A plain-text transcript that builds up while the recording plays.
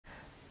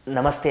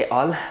Namaste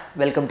all,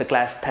 welcome to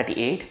class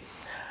 38.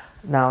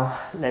 Now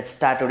let's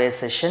start today's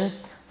session.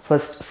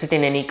 First, sit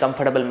in any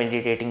comfortable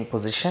meditating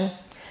position.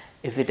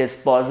 If it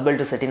is possible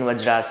to sit in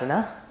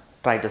Vajrasana,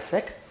 try to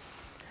sit.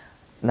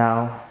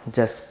 Now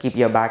just keep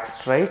your back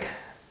straight,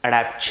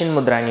 adapt Chin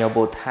Mudra in your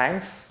both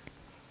hands.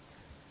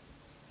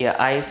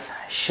 Your eyes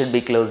should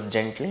be closed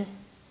gently.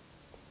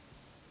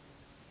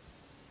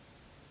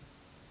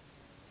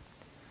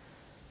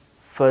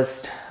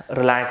 First,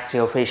 relax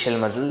your facial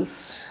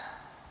muscles.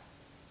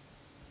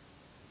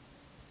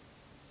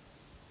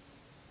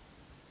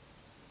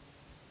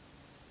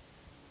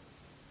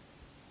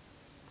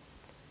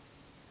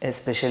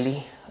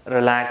 Especially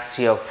relax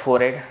your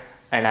forehead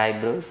and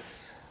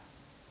eyebrows.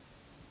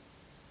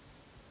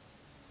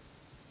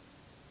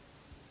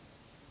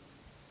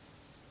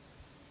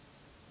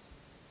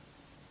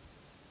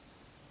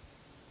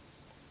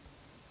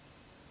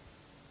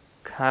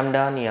 Calm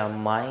down your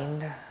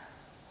mind.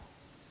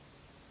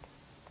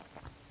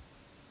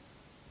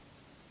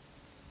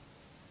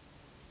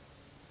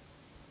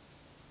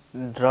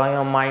 Draw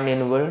your mind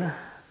inward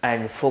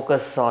and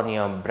focus on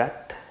your breath.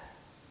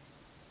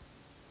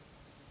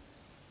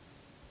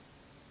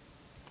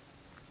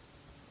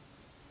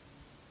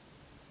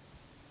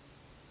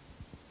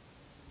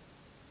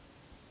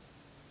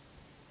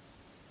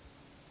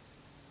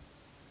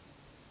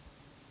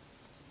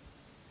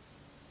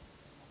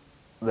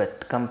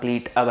 With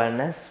complete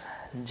awareness,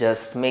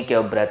 just make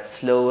your breath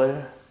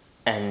slower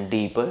and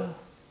deeper.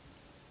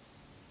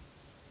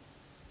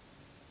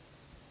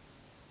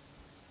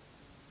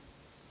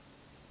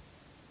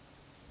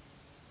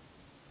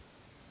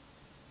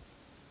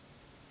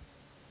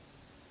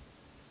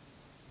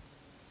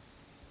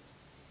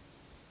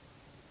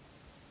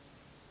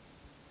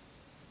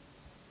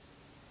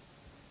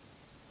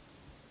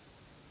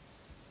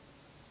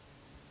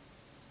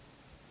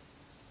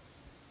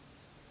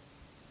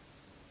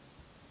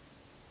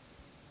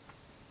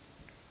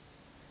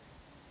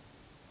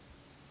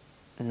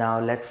 Now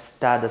let's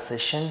start the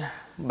session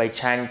by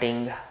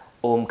chanting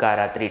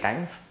Omkara 3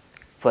 times.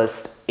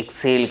 First,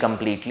 exhale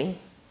completely.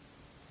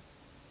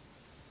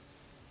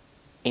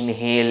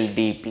 Inhale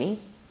deeply.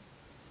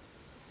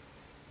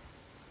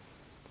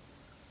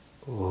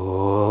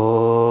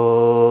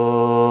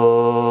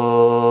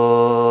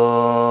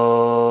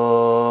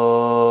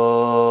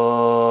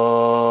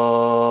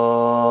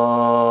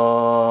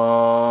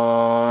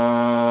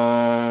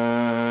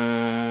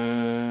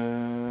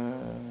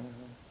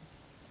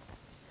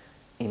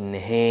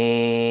 Inhale.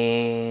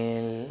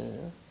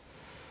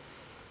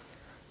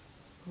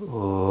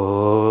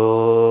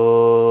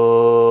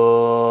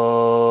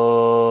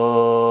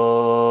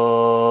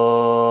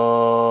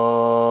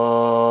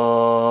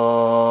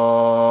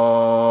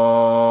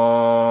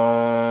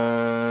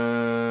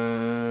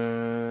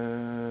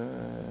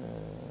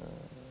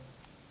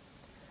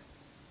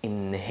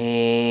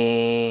 Inhale.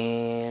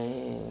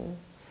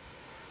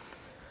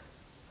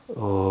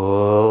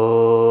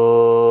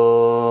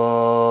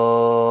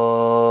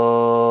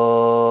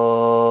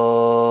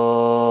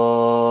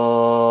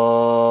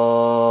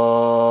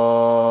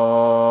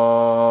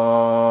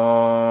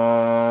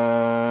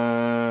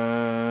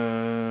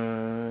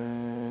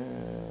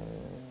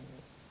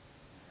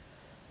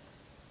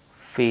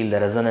 Feel the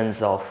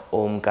resonance of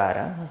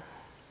Omkara.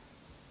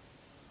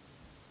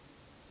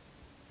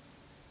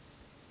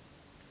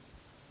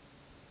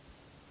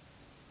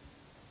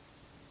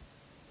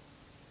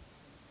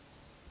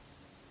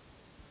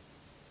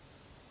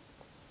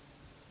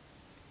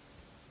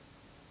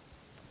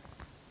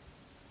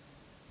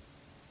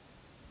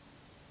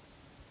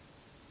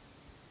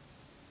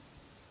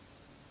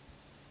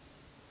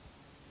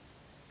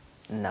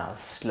 Now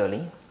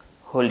slowly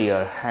hold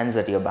your hands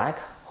at your back,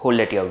 hold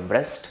at your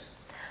breast.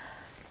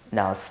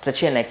 Now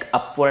stretch your neck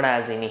upward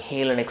as you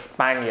inhale and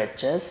expand your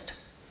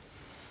chest.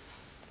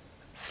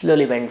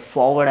 Slowly bend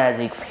forward as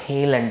you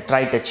exhale and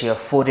try to touch your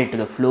forehead to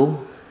the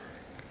floor.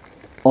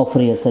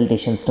 Offer your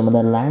salutations to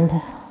Motherland.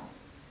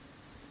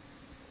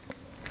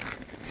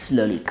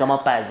 Slowly come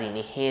up as you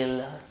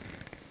inhale.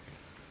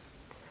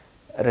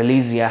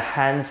 Release your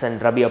hands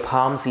and rub your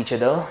palms each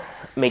other.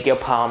 Make your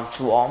palms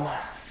warm.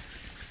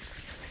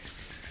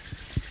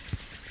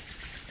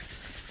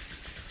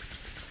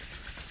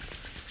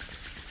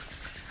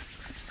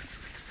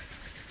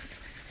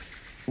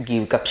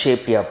 Give cup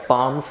shape to your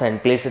palms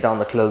and place it on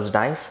the closed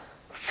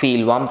eyes.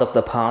 Feel warmth of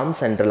the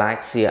palms and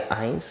relax your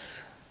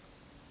eyes.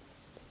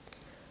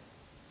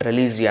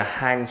 Release your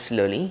hands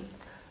slowly.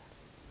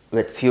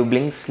 With few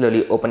blinks,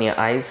 slowly open your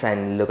eyes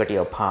and look at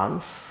your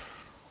palms.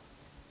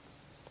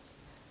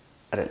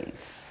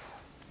 Release.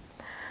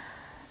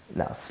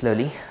 Now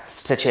slowly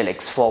stretch your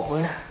legs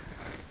forward.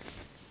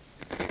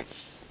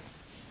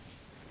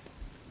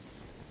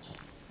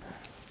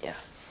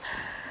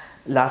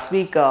 Last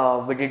week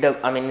we did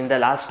in the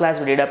last class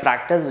we did a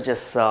practice which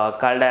is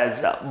called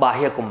as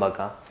Bahya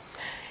Kumbhaka.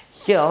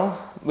 Here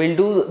we'll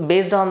do,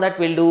 based on that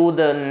we'll do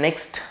the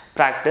next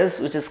practice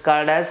which is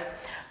called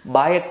as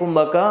Bahya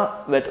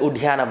Kumbhaka with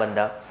Udhyana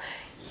Bandha.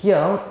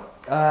 Here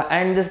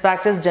and this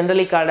practice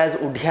generally called as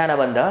Udhyana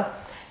Bandha.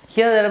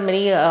 Here there are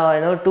many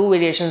two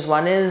variations.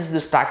 One is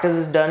this practice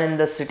is done in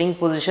the sitting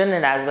position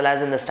and as well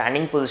as in the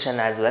standing position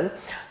as well.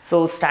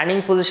 So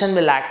standing position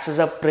will act as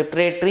a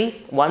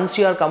preparatory. Once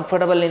you are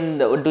comfortable in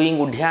doing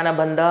Udhyana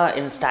Bandha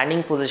in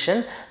standing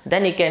position,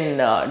 then you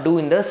can do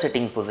in the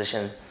sitting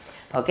position.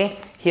 Okay,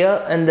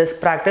 here in this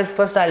practice,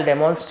 first I'll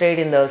demonstrate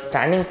in the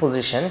standing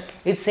position.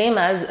 It's same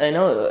as,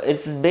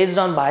 it's based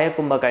on Bhaya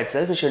Kumbhaka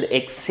itself. You should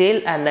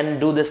exhale and then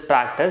do this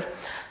practice.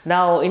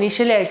 Now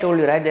initially I told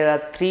you, right, there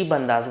are three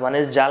bandhas. One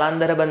is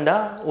Jalandhara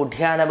Bandha,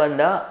 Udhyana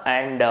Bandha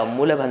and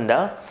Mula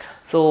Bandha.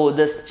 So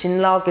this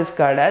chin lock is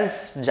called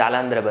as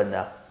Jalandhara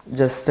Bandha,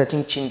 just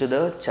touching chin to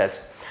the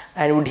chest.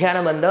 And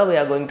Udhyana Bandha we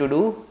are going to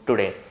do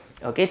today.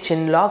 Okay,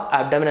 chin lock,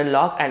 abdominal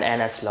lock and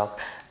anus lock.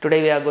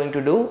 Today we are going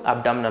to do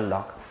abdominal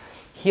lock.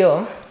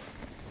 Here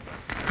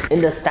in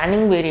the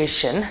standing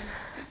variation,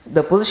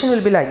 the position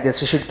will be like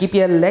this. You should keep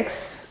your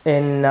legs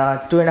in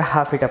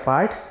 2.5 feet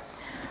apart,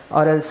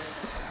 or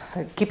else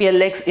keep your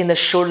legs in the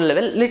shoulder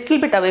level, little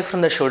bit away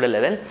from the shoulder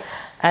level,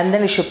 and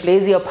then you should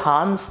place your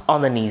palms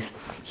on the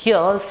knees.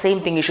 Here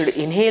same thing, you should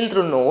inhale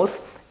through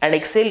nose and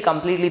exhale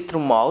completely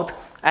through mouth,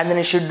 and then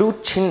you should do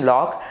chin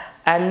lock,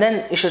 and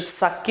then you should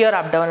suck your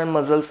abdominal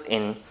muscles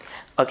in.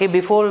 Okay,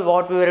 before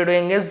what we were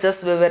doing is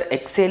just we were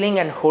exhaling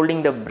and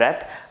holding the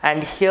breath,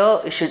 and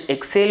here you should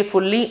exhale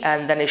fully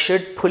and then you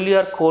should pull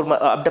your core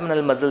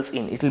abdominal muscles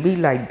in. It will be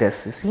like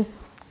this, you see,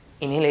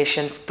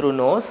 inhalation through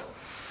nose,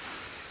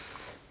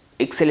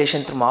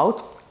 exhalation through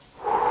mouth.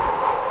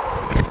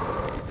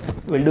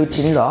 We'll do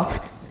chin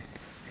lock.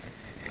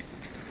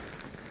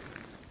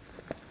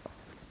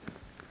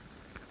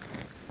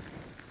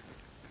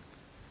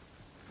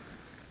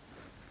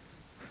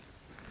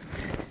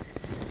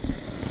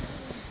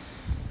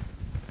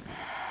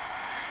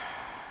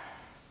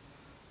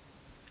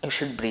 You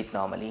should breathe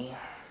normally.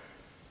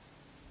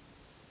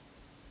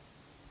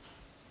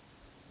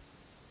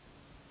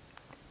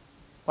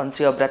 Once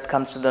your breath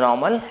comes to the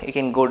normal, you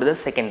can go to the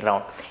second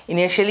round.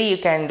 Initially you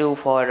can do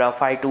for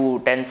 5 to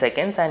 10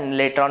 seconds and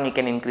later on you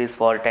can increase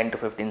for 10 to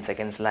 15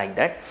 seconds like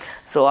that.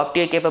 So up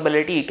to your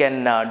capability you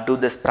can do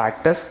this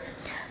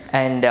practice.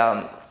 And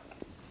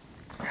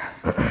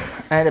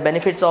the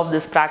benefits of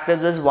this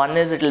practice is, one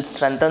is it will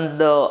strengthen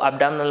the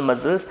abdominal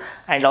muscles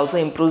and also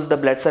improves the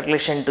blood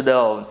circulation to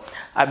the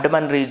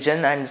abdomen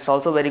region, and it's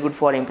also very good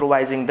for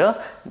improvising the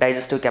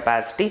digestive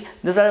capacity.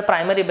 These are the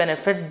primary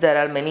benefits. There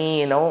are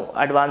many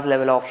advanced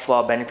level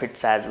of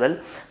benefits as well.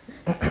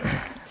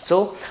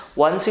 So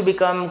once you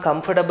become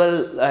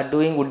comfortable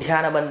doing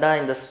Udhyana Bandha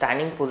in the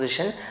standing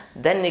position,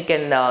 then you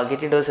can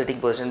get into a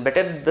sitting position.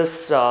 Better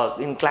this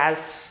in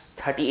class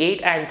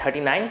 38 and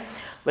 39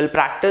 will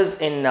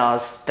practice in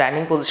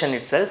standing position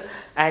itself,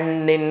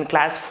 and in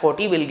class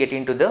 40 we'll get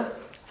into the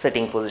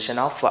sitting position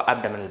of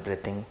abdominal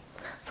breathing.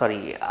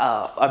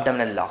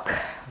 Abdominal lock.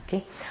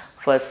 Okay,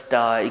 first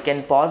you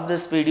can pause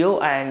this video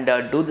and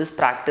do this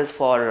practice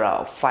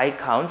for 5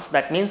 counts.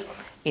 That means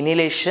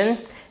inhalation,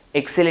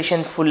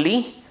 exhalation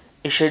fully.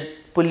 You should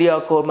pull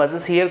your core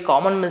muscles. Here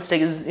common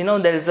mistake is,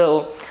 there is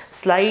a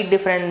slight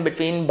difference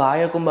between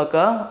Bhaya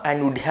Kumbhaka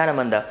and Udhyana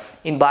Bandha.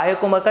 In Bhaya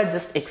Kumbhaka,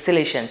 just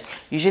exhalation.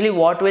 Usually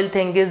what we'll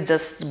think is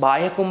just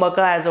Bhaya Kumbhaka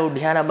as a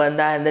Udhyana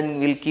Bandha, and then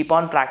we'll keep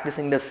on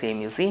practicing the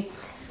same. You see,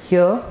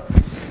 here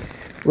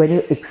when you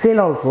exhale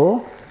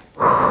also,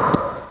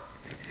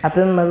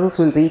 abdominal muscles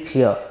will reach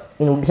here.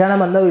 In Udhyana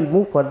Bandha we'll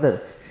move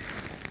further.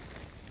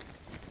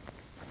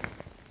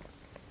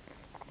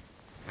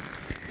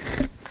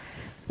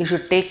 You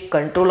should take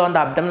control on the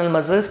abdominal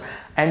muscles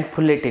and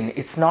pull it in.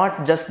 It's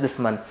not just this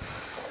one.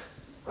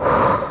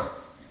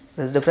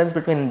 There's difference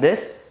between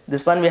this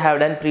one we have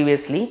done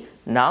previously.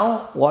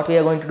 Now what we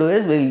are going to do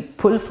is we'll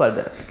pull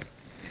further.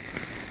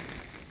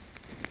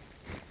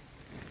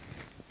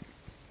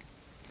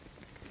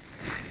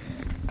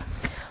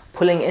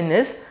 Pulling in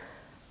is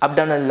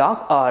abdominal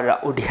lock or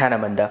Udhyana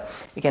Bandha.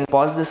 You can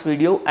pause this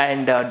video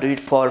and do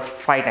it for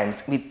 5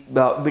 times.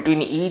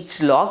 Between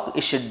each lock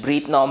you should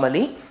breathe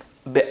normally,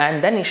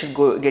 and then you should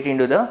get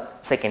into the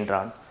second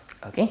round.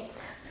 Okay,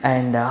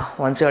 and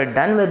once you are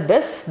done with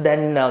this,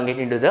 then get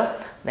into the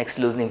next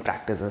loosening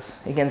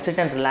practices. You can sit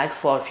and relax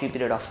for a few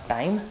period of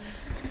time.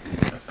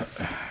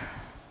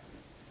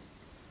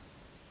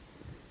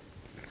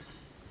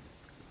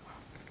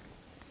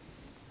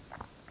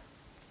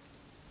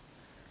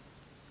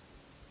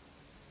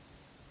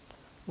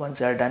 Once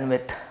you are done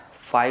with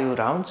 5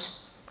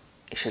 rounds,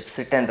 you should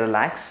sit and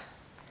relax.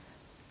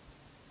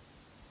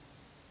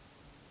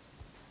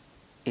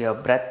 Your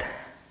breath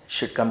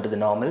should come to the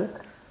normal.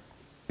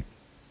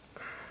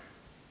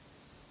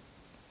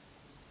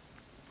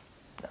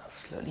 Now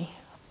slowly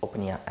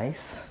open your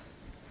eyes.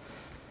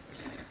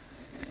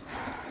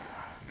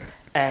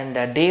 And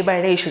day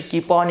by day you should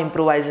keep on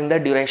improvising the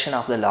duration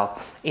of the lock.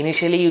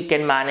 Initially you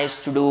can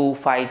manage to do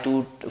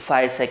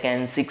 5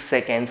 seconds, 6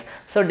 seconds.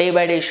 So day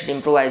by day you should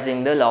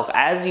improvising the lock.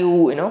 As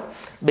you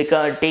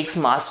takes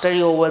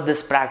mastery over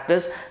this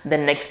practice, the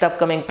next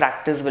upcoming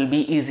practice will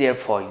be easier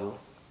for you.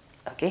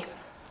 Okay.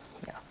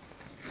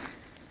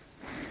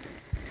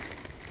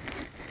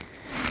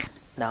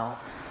 Now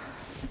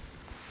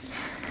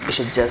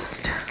you should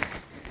just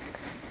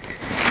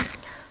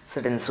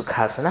sit in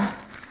Sukhasana.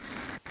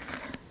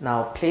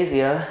 Now place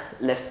your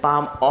left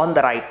palm on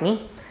the right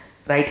knee,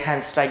 right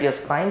hand straight your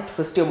spine,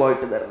 twist your body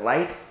to the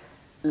right,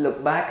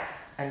 look back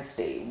and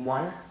stay.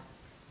 1,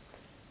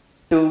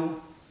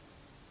 2,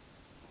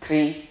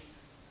 3,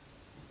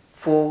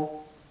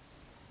 4,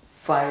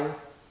 5,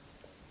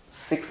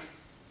 6,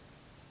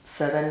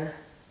 7,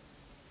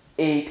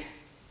 8,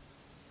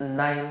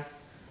 9,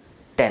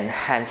 10.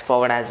 Hands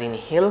forward as you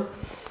inhale.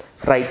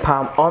 Right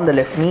palm on the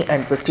left knee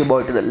and twist your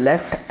body to the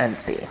left and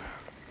stay.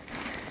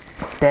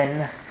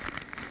 10,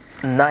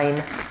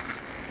 9,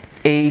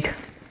 8,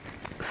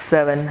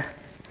 7,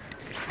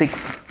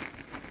 6,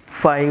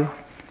 5,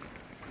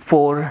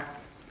 4,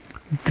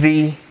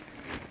 3,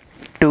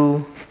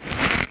 2,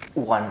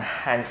 1.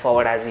 Hands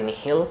forward as you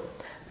inhale.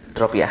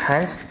 Drop your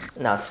hands.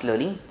 Now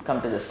slowly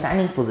come to the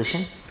standing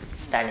position.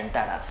 Stand in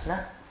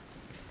Tadasana.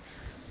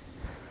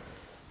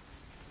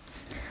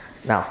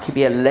 Now keep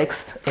your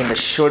legs in the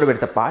shoulder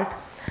width apart.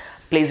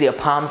 Place your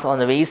palms on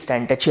the waist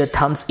and touch your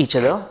thumbs each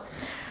other.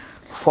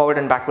 Forward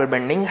and backward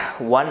bending.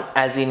 1,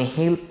 as you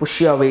inhale,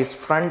 push your waist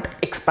front,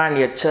 expand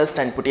your chest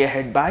and put your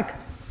head back.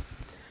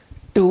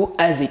 2,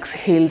 as you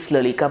exhale,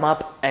 slowly come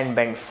up and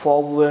bend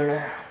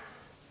forward.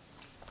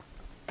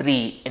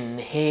 3,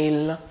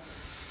 inhale.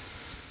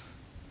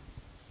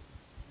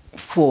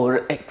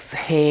 4,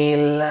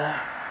 exhale.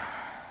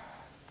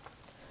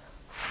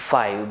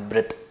 5,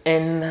 breath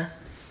in.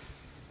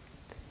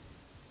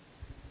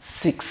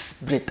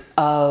 6, breath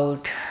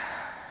out.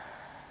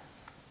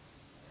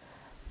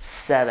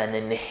 7,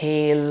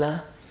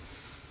 inhale.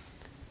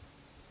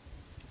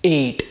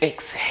 8,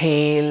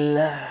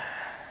 exhale.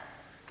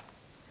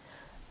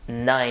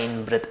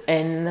 9, breath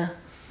in.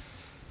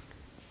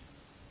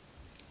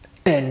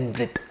 10,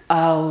 breath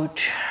out.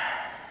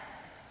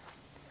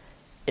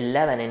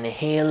 11,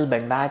 inhale,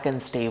 bend back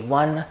and stay.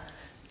 1,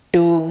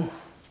 2,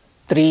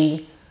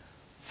 3,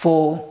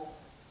 4,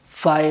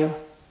 5,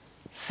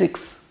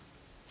 6,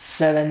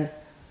 7,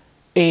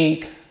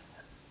 8,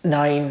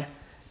 9,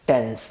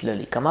 10.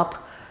 Slowly come up.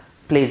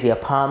 Place your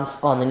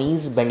palms on the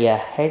knees, bend your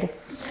head.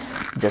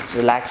 Just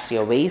relax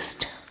your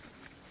waist.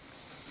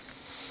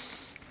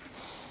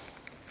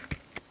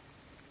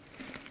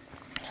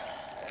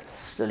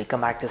 Slowly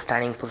come back to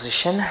standing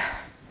position.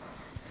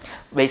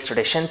 Waist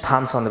rotation,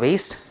 palms on the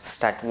waist.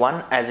 Start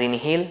 1, as you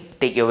inhale,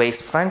 take your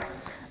waist front.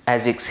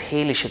 As you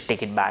exhale, you should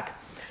take it back.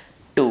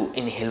 2,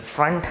 inhale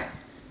front,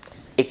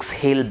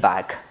 exhale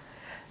back.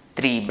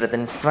 3, breath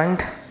in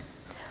front,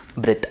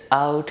 breath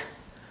out.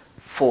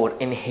 4,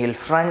 inhale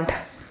front,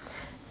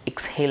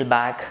 exhale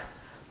back.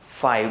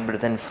 5,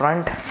 breath in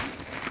front,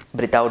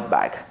 breath out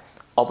back.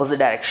 Opposite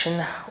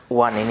direction.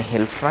 1,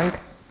 inhale front,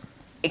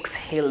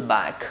 exhale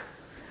back.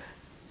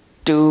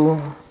 2,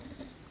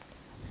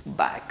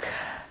 back.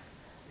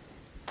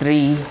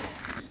 3,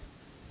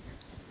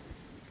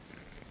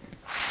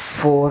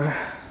 4,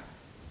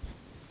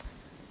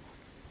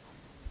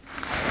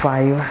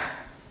 5,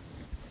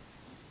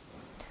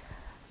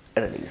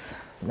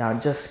 release. Now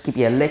just keep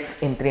your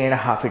legs in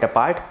 3.5 feet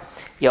apart.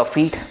 Your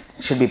feet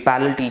should be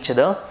parallel to each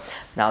other.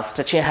 Now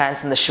stretch your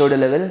hands in the shoulder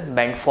level,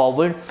 bend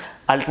forward,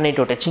 alternate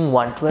rotating.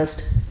 1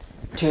 twist,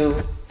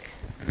 2,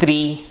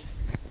 3,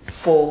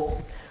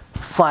 4,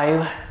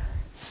 5,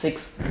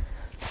 6,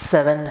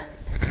 7,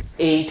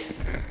 8,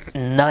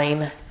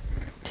 9,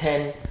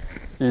 10,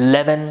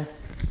 11,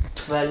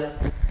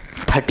 12,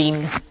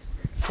 13,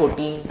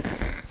 14,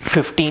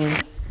 15,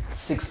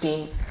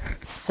 16,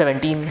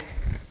 17,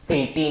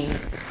 18,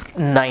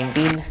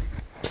 19,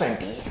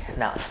 20.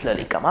 Now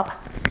slowly come up.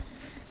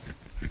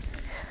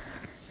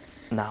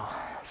 Now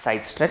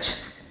side stretch.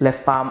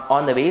 Left palm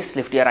on the waist.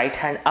 Lift your right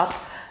hand up.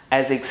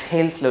 As you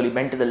exhale, slowly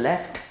bend to the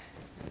left.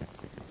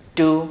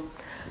 2,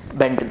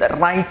 bend to the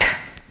right.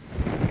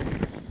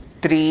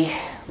 3,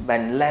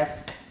 bend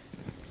left.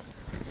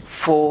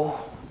 4,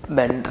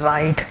 bend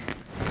right.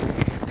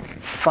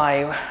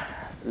 5,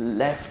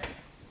 left.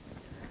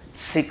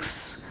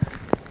 6,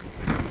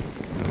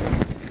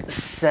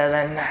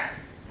 7,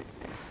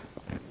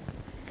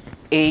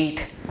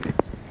 8,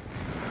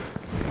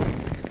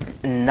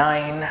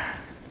 9,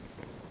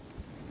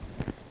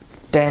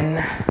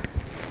 10,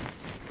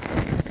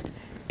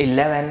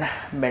 11,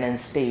 bend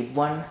and stay.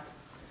 1,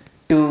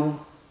 2,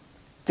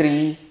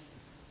 3,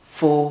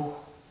 4,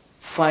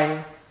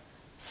 5,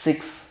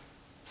 6,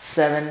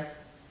 7,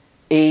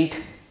 8,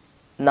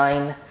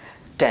 9,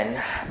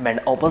 10. Bend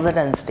opposite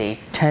and stay.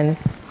 10,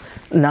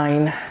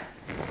 9,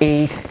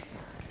 8,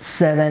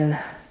 7,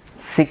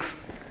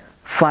 6,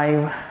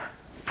 5,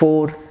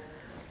 4,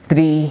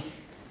 3,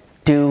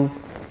 2,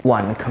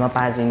 1. Come up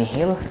as you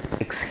inhale,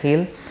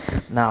 exhale.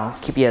 Now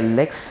keep your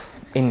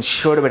legs in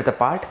shoulder width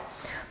apart.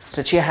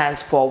 Stretch your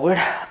hands forward,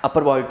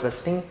 upper body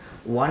twisting.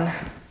 1,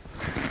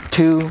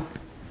 2,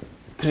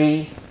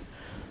 3,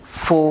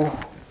 4,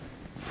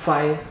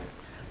 5,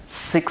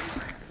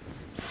 6,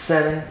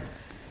 7,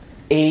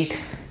 8,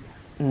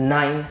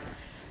 9,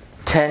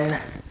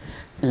 10,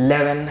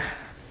 11,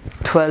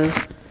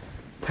 12,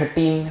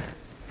 13,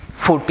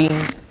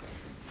 14,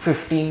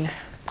 15,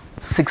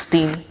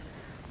 16,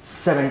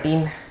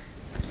 17,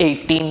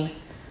 18,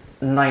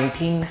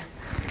 19,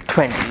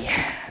 20.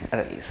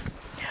 Release.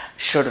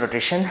 Shoulder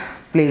rotation.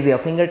 Place your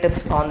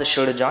fingertips on the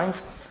shoulder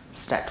joints.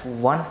 Start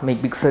 1.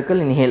 Make big circle.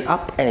 Inhale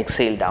up and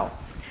exhale down.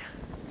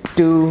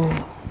 2,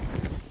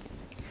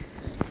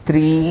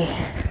 3,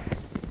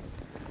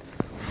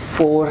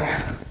 4,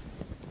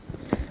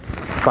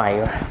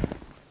 5.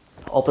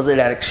 Opposite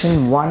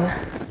direction. 1,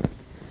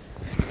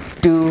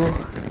 2,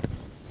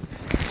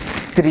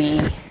 3,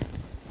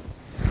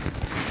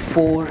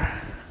 4,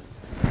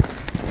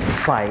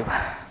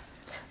 5.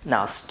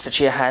 Now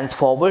stretch your hands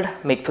forward,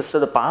 make fist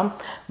of the palm,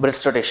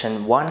 wrist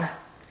rotation. 1,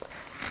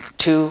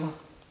 2,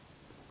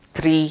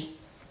 3,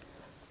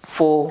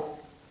 4,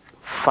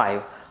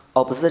 5.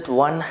 Opposite.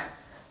 1,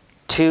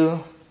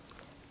 2,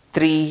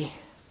 3,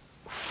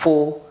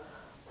 4,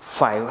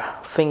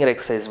 5. Finger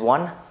exercise.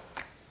 1,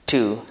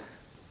 2,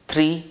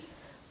 3,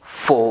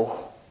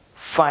 4,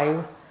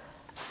 5,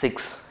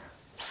 6,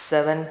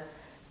 7,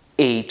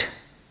 8,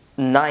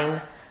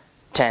 9,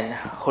 10.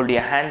 Hold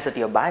your hands at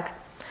your back.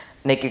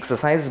 Neck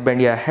exercise. Bend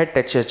your head,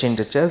 touch your chin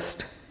to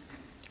chest.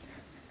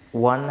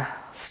 1.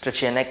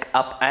 Stretch your neck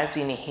up as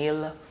you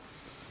inhale.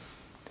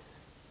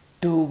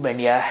 2. Bend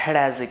your head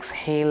as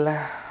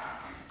exhale.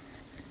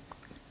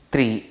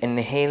 3.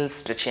 Inhale,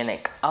 stretch your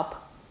neck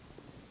up.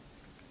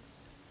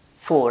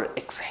 4.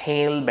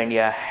 Exhale, bend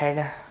your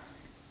head.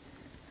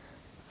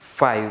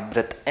 5.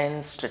 Breath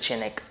in, stretch your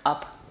neck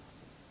up.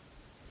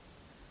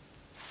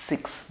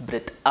 6.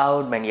 Breath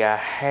out, bend your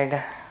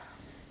head.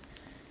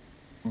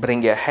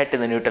 Bring your head to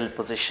the neutral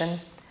position.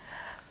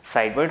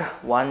 Sideward.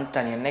 1.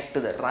 Turn your neck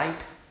to the right.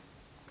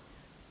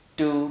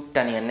 2.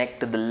 Turn your neck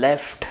to the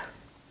left.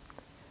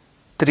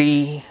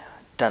 3.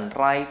 Turn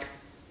right.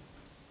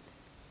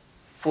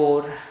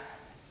 4.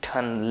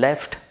 Turn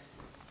left.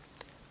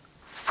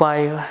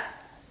 5.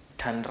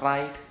 Turn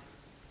right.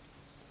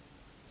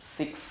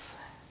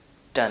 6.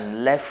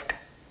 Turn left.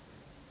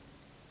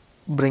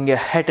 Bring your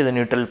head to the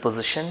neutral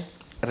position.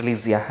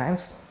 Release your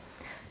hands.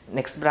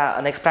 Next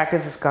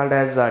practice is called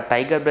as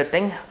tiger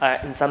breathing.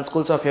 In some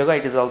schools of yoga,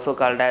 it is also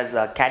called as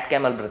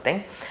cat-camel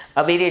breathing,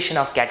 a variation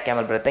of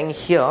cat-camel breathing.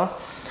 Here,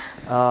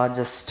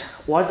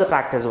 just watch the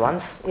practice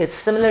once. It's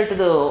similar to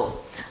the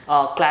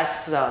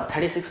class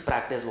 36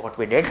 practice what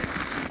we did.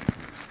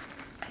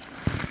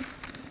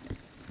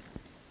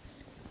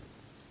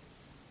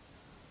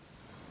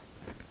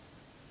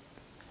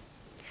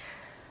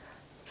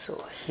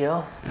 So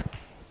here,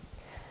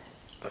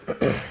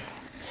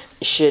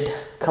 you should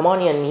come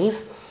on your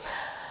knees.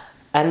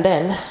 And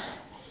then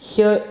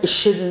here you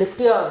should lift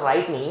your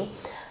right knee.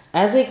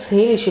 As you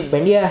exhale, you should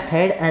bend your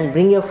head and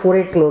bring your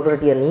forehead closer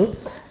to your knee.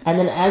 And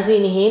then as you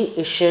inhale,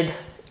 you should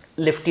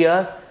lift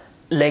your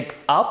leg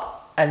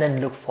up and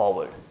then look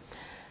forward.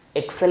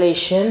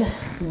 Exhalation,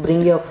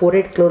 bring your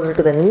forehead closer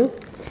to the knee.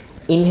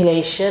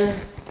 Inhalation,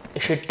 you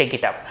should take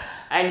it up.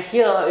 And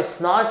here it's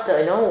not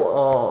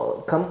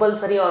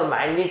compulsory or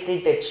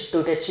mandatory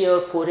to touch your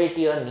forehead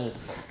to your knee.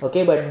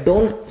 Okay, but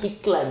don't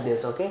kick like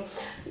this. Okay,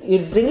 you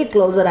bring it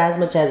closer as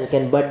much as you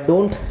can, but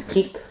don't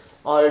kick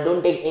or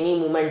don't take any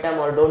momentum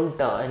or don't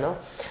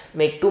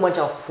make too much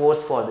of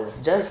force for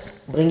this.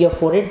 Just bring your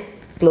forehead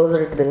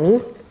closer to the knee,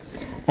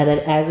 and then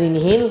as you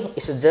inhale, you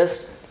should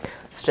just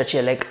stretch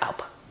your leg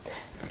up.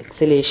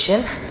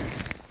 Exhalation,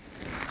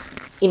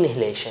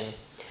 inhalation.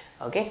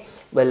 Okay,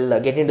 we'll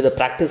get into the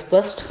practice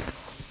first.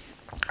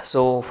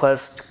 So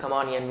first, come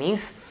on your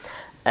knees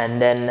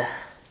and then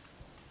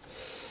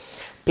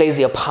place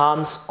your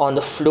palms on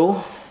the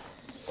floor.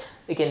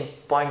 You can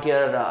point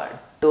your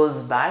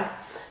toes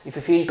back. If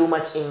you feel too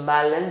much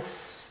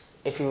imbalance,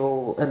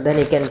 then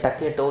you can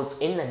tuck your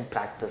toes in and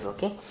practice.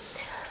 Okay,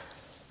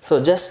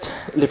 so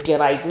just lift your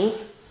right knee.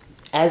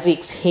 As you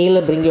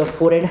exhale, bring your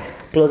forehead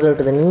closer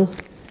to the knee.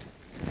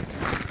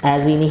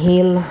 As you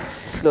inhale,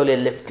 slowly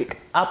lift it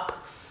up.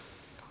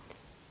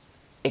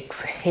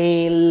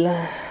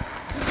 Exhale.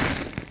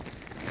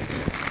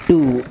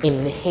 2.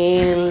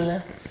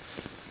 Inhale.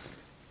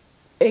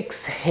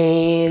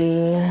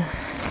 Exhale.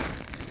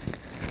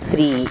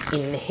 3.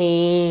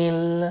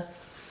 Inhale.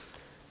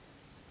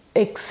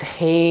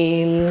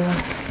 Exhale.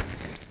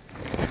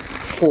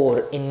 4.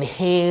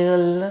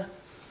 Inhale.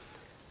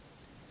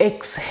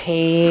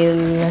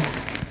 Exhale.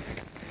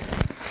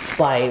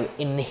 5.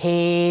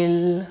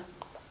 Inhale.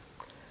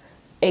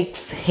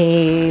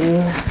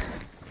 Exhale.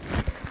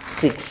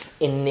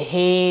 6.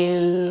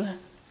 Inhale.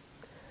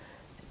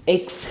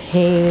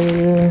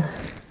 Exhale.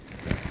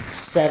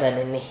 7.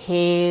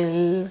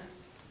 Inhale.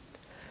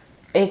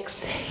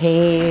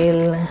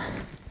 Exhale.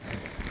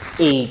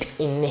 8.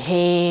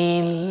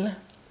 Inhale.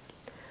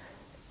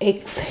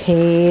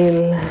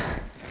 Exhale.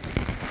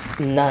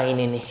 9.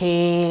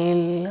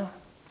 Inhale.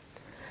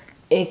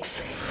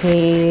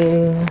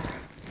 Exhale.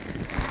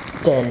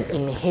 10.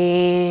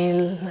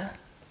 Inhale.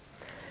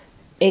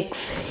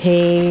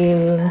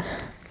 Exhale.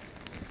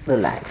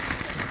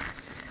 Relax.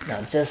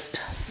 Now just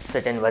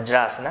sit in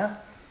Vajrasana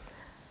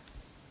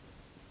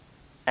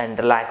and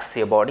relax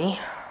your body.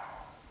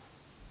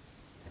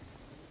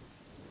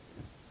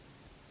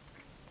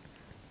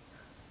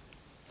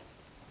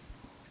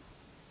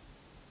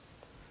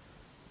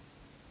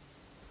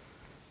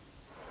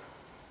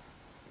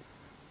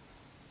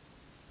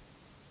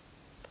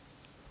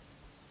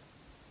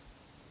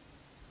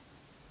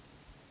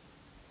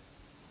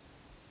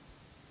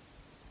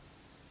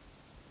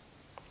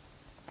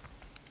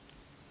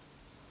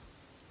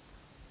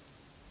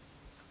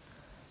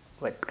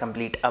 with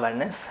complete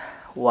awareness.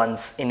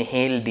 Once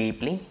inhale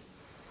deeply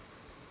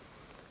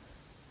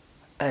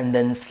and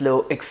then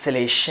slow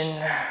exhalation.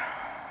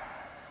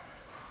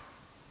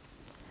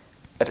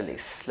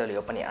 Release. Slowly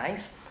open your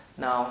eyes.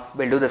 Now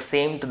we'll do the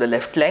same to the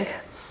left leg.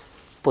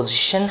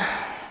 Position.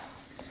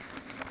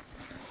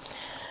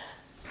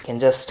 You can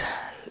just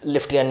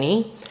lift your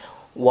knee.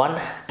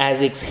 1.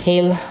 As you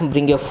exhale,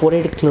 bring your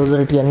forehead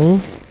closer to your knee.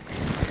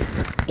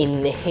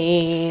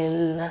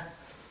 Inhale.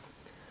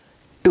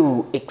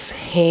 2.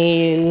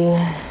 Exhale.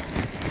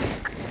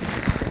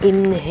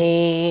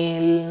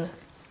 Inhale.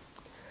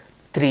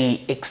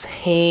 3.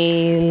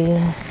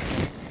 Exhale.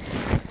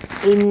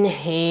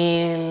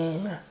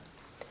 Inhale.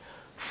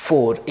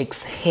 4.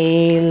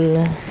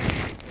 Exhale.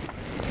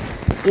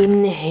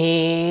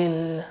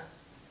 Inhale.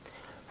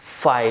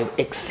 5.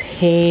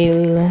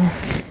 Exhale.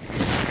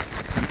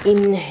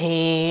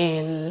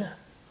 Inhale.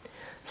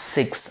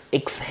 6.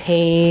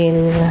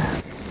 Exhale.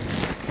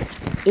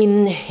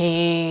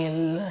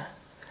 Inhale.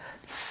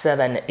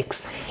 7.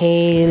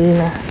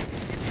 Exhale.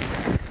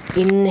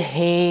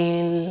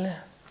 Inhale.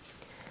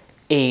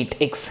 8.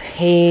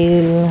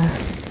 Exhale.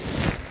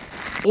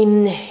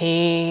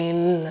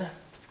 Inhale.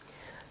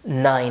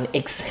 9.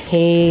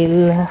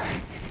 Exhale.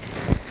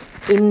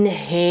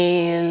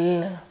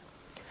 Inhale.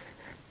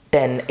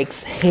 10.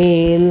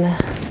 Exhale.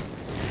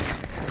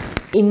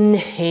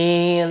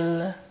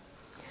 Inhale.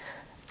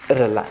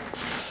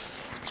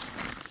 Relax.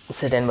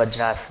 Sit in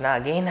Vajrasana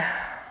again.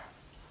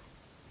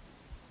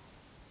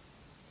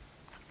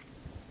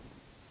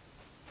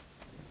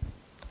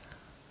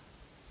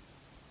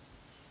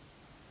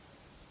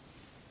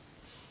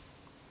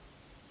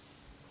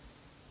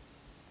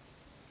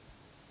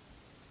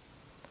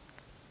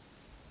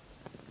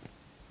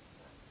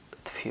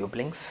 Few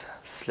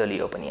blinks. Slowly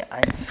open your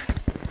eyes.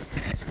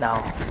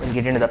 Now we'll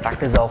get into the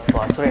practice of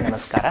Surya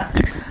Namaskara.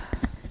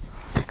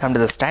 Come to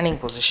the standing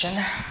position.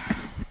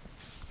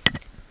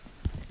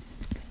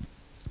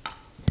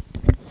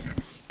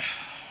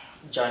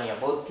 Join your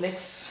both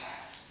legs.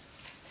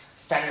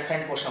 Stand in the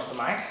front portion of the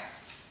mat.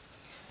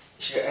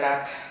 You should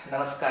adapt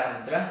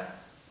Namaskara Mudra.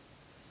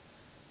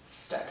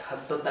 Start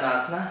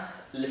Hastottanasana.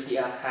 Lift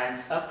your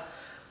hands up.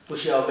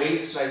 Push your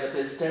waist, rise up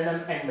your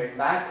sternum and bend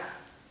back.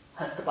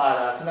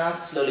 Hastapadasana,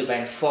 slowly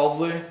bend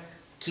forward.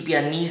 Keep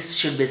your knees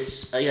should be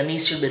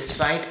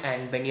straight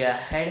and bend your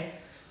head.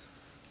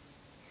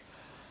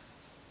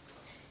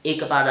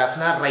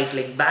 Ekapadasana, right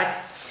leg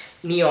back,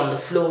 knee on the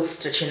floor,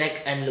 stretch your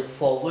neck and look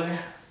forward.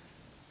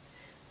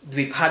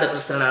 Dvipada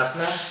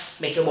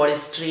Prasanasana, make your body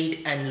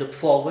straight and look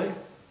forward.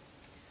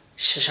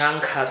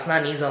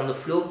 Shashankhasana, knees on the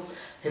floor,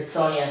 hips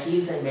on your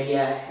heels and bend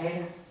your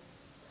head.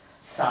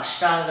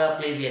 Sashtanga,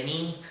 place your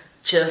knee,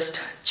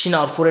 chest, chin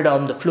or forehead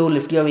on the floor,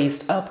 lift your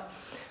waist up.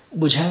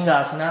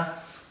 Bhujangasana,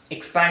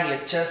 expand your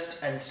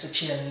chest and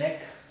stretch your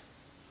neck.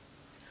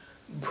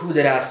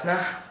 Bhudarasana,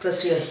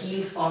 press your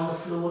heels on the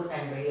floor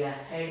and bend your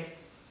head.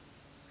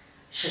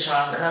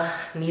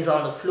 Shashanka, knees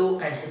on the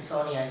floor and hips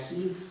on your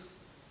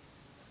heels.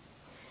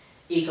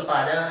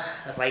 Ekapada,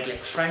 right leg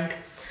front,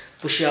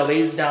 push your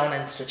waist down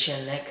and stretch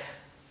your neck.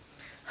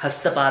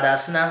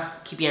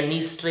 Hastapadasana, keep your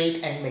knees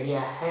straight and bend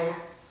your head.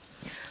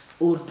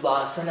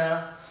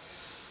 Urdhvasana,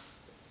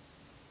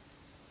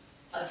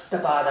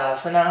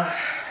 Hastapadasana,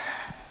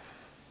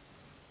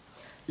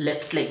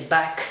 left leg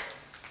back,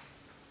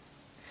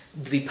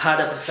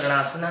 Dvipada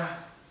Prasanasana,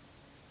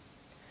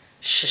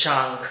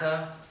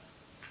 Shashanka,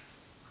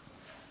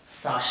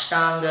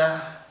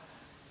 Sashtanga,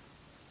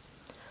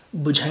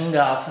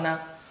 Bhujangasana,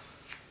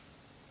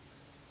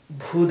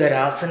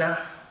 Bhudarasana,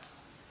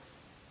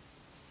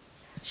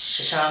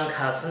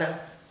 Shashankhasana,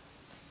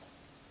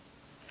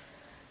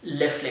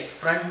 left leg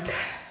front,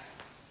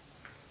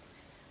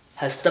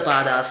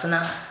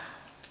 Hastapadasana,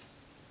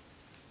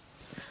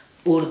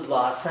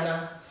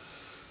 Urdhvasana,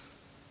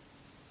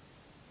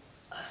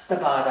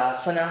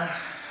 Hastapadasana,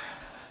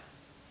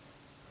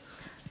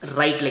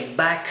 right leg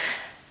back,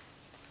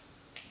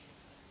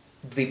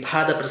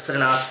 Dvipada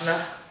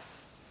Prasanasana,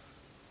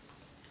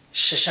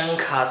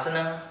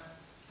 Shashankhasana,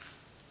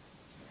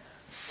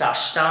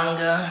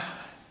 Sashtanga,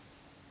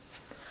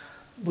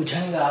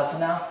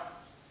 Bhujangasana,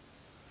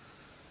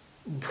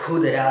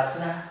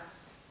 Bhudarasana,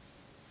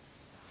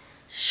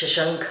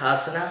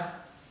 Shashankhasana,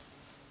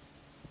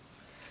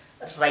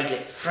 right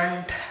leg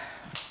front,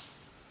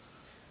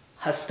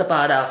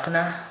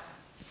 Hastapadasana,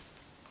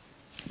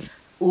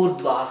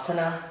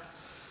 Urdhvasana,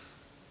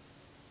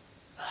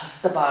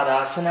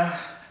 Hastapadasana,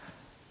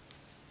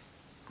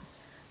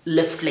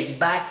 left leg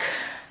back,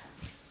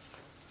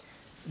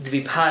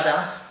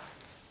 Dvipada,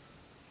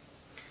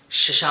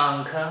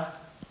 Shashanka,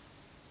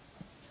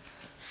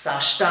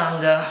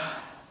 Sashtanga,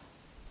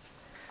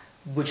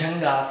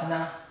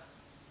 Bhujangasana,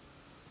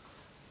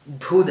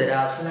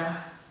 Bhudarasana,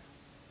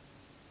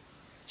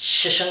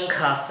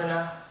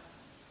 Shashankhasana,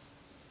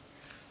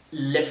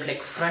 left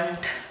leg front,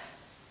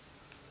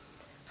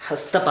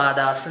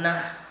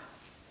 Hastapadasana,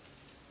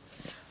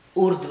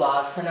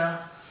 Urdhvasana,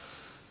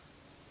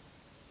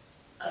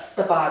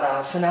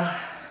 Hastapadasana,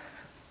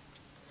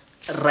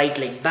 right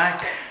leg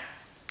back,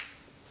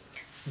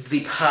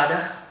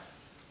 Dvipada,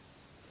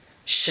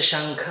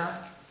 Shashanka,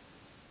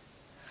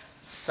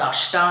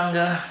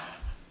 Sashtanga,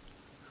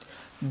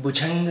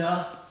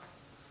 Bhujanga,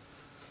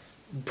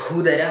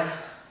 Bhudara,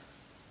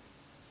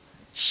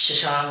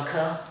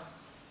 Shashanka,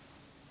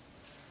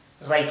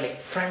 right leg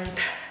front,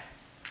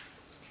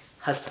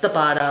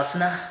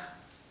 Hastapadasana,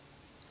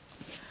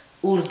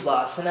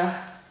 Urdhvasana,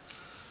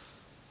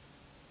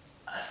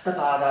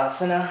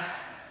 Hastapadasana,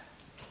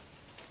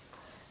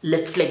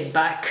 left leg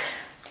back,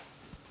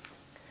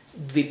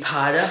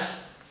 Dvipada,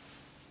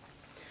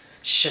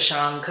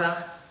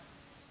 Shashanka,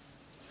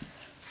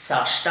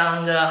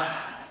 Sashtanga,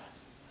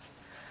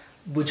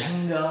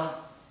 Bhujanga,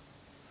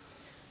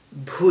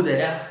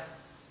 Bhudara,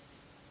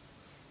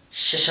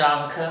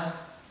 Shashanka,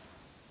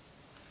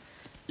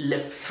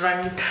 left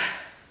front,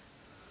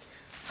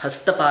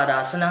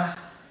 Hastapadasana,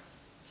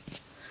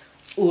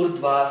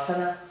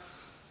 Urdhvasana,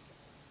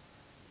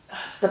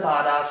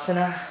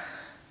 Hastapadasana,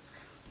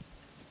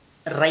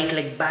 right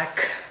leg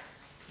back,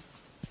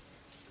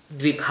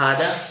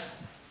 Dvipada,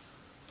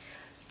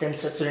 then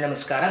Surya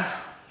Namaskara,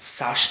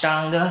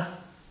 Sashtanga,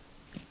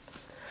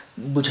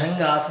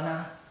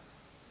 Bhujangasana,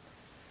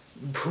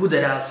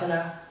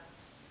 Bhudarasana,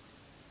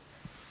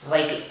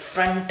 right leg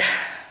front,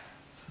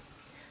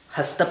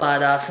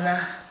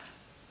 Hastapadasana,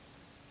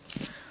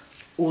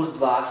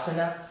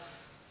 Urdhvasana,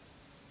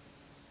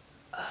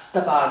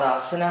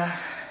 Hastapadasana,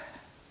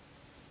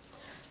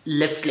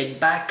 left leg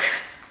back,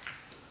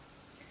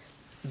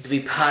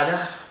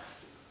 Dvipada,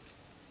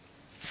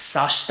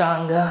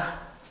 Sashtanga,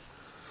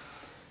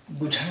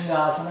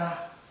 Bhujangasana,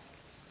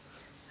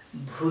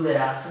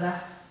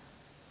 Bhudarasana,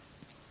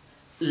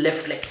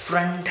 left leg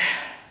front,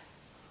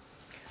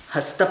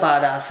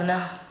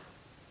 Hastapadasana,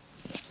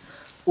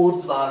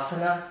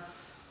 Urdhvasana,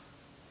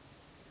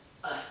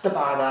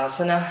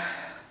 Hastapadasana,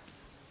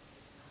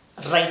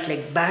 right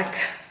leg back,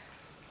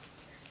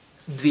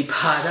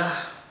 Dvipada,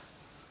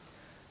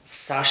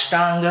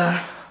 Sashtanga,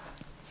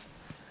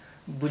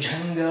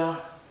 Bhujanga,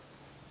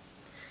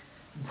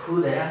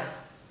 Bhudara,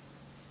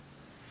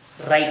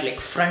 right leg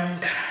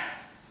front,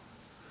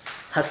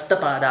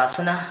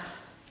 Hastapadasana,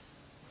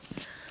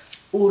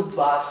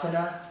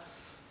 Urdhvasana,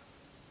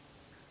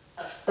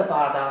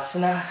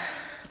 Hastapadasana,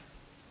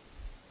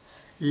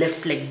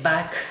 left leg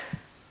back,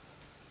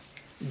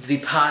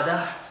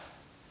 Dvipada,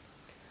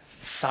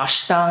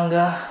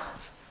 Sashtanga,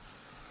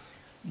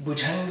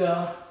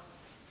 Bhujanga,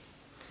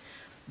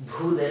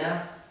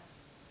 Bhudara,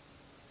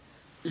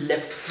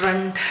 left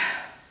front,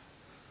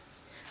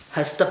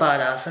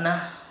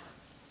 Hastapadasana,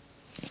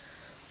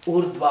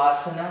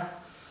 Urdhvasana,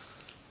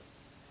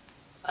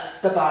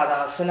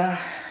 Hastapadasana,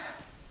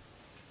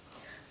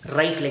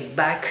 right leg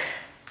back,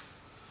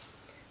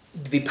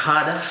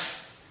 Dvipada,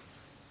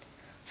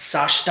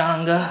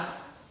 Sashtanga,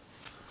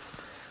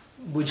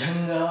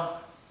 Bhujanga,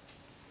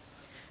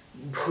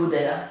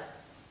 Bhudara,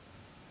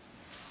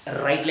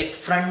 right leg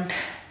front,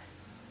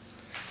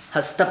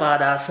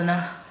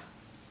 Hastapadasana,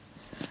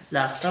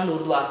 last round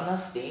Urdhvasana,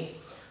 stay,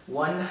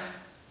 1,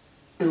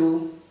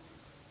 2,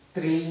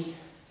 3,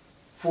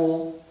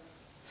 4,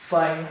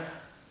 5,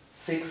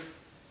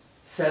 6,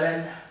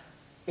 7,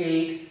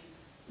 8,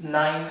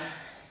 9,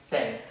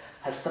 10,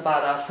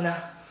 Hastapadasana,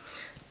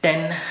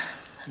 10,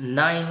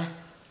 9,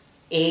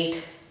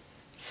 8,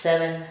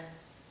 7,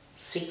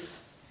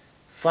 6,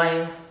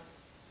 5,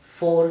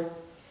 4,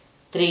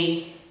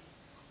 3,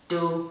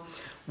 2,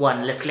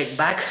 1, left leg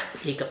back,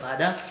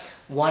 Ekapada,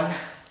 1,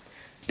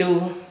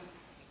 2,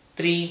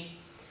 3,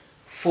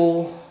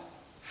 4,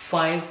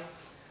 5,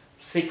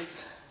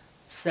 6,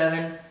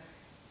 7,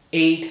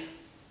 8,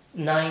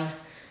 9,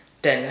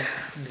 10,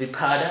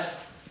 Dvipada,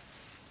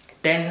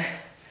 10,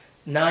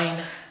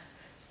 9,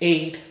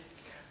 8,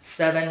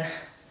 7,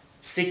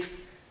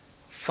 6,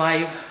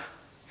 5,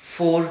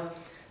 4,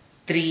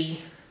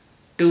 3,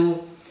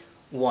 2,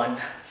 1,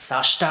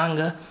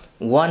 Sashtanga,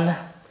 1,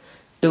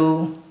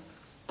 2,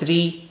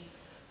 3,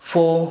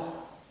 4,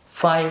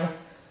 5,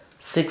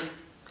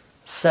 6,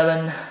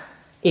 7,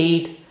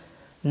 8,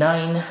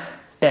 9,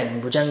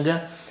 10,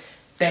 Bhujanga,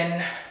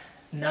 10,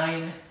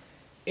 9,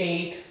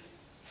 8,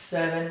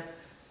 7,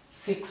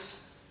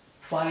 6,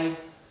 5,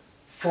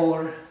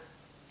 4,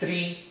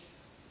 3,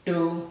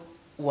 2,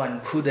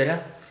 1,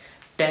 Bhudara,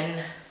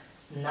 10,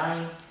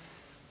 9,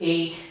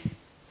 8,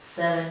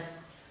 7,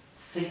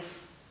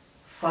 6,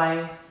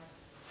 5,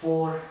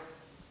 4,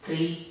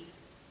 3,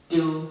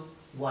 2,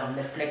 1,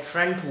 left leg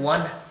front,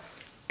 1,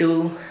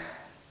 2,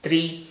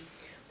 3,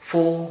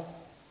 4,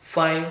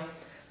 5,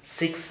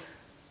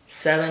 6,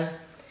 7,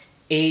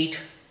 8,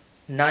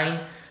 9,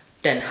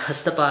 10,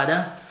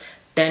 Hastapada,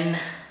 10,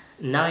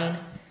 9,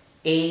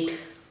 8,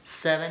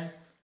 7,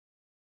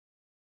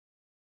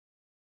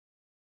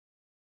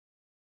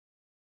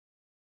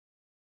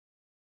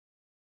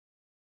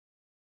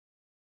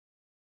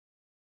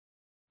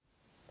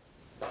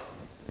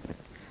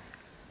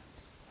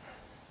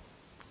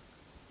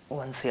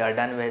 once you are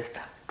done with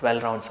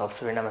 12 rounds of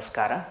Surya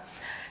Namaskara,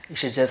 you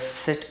should just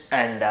sit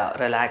and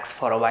relax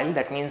for a while.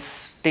 That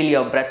means till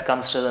your breath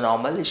comes to the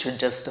normal, you should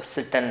just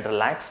sit and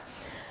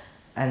relax.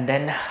 and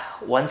then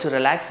once you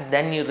relax,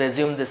 then you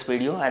resume this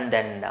video, and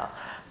then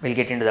we'll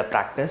get into the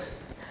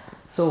practice.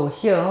 So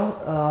here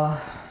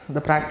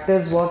the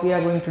practice what we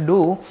are going to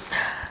do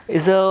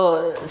is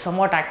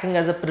somewhat acting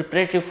as a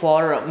preparatory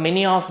for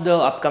many of the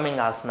upcoming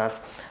asanas.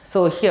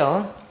 So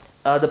here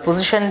the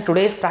position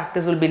today's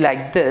practice will be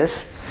like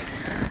this.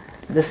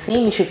 The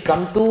same you should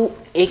come to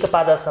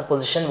Ekapadasana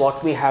position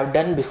what we have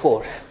done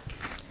before.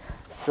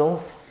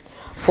 So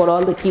for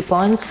all the key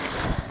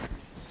points,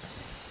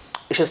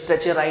 you should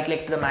stretch your right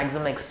leg to the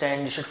maximum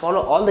extent. You should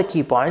follow all the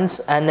key points,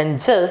 and then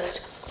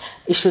just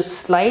you should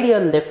slide your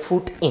left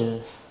foot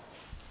in,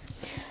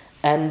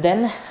 and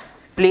then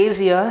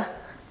place your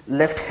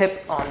left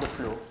hip on the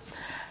floor,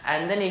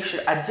 and then you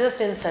should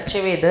adjust in such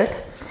a way that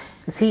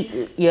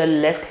see your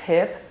left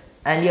hip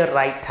and your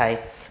right thigh,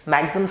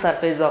 maximum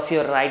surface of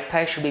your right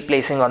thigh should be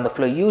placing on the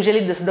floor.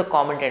 Usually this is the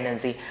common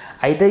tendency,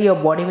 either your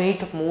body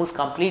weight moves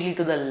completely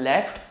to the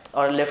left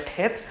or left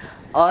hip,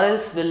 or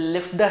else we'll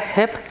lift the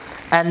hip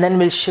and then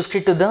we'll shift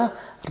it to the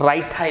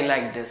right thigh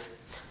like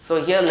this.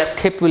 So here left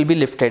hip will be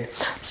lifted.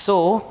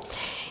 So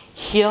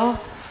here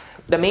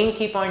the main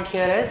key point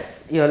here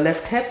is your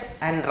left hip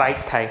and right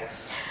thigh.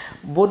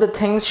 Both the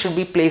things should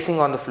be placing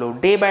on the floor.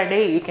 Day by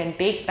day you can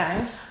take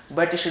time,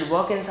 but you should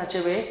work in such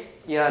a way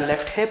your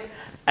left hip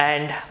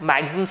and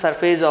maximum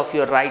surface of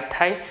your right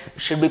thigh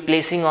should be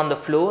placing on the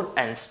floor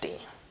and stay.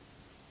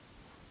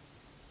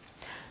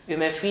 You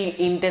may feel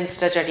intense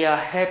stretch at your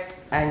hip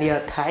and your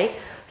thigh.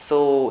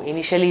 So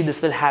initially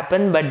this will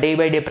happen, but day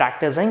by day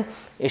practicing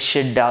it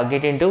should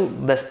get into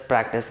best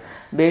practice.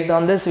 Based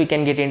on this we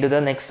can get into the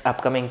next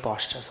upcoming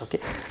postures. Okay,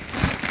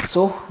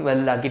 so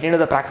we'll get into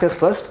the practice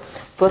first.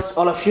 First,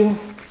 all of you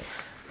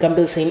come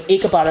to the same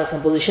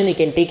Ekapadasana position. You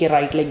can take your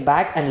right leg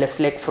back and left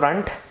leg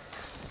front.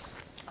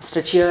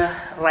 Stretch your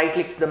right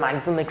leg to the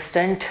maximum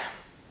extent.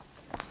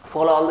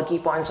 Follow all the key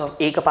points of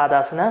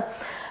Ekapadasana,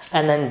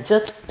 and then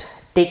just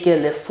take your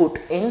left foot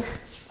in,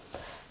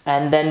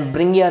 and then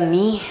bring your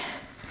knee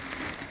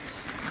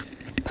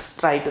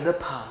straight to the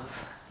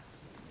palms,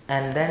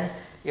 and then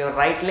your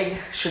right leg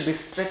should be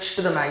stretched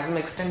to the maximum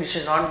extent. It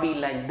should not be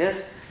like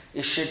this.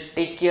 You should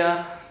take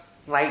your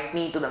right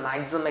knee to the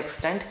maximum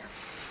extent.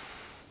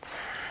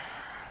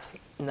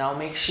 Now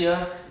make sure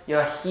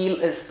your heel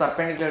is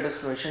perpendicular to the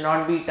floor. It should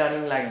not be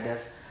turning like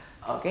this.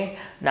 Okay,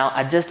 now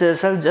adjust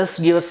yourself.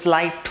 Just give a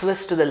slight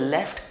twist to the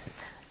left,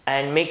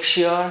 and make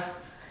sure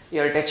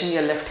you're touching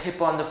your left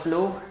hip on the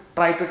floor.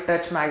 Try to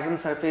touch maximum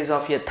surface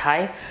of your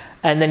thigh,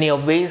 and then your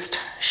waist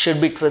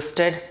should be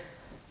twisted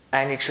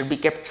and it should be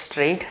kept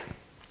straight.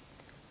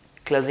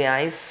 Close your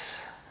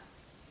eyes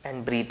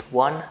and breathe.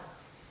 1,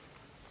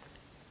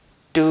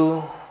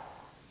 2,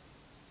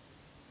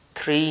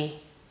 3,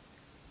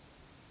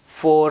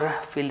 4,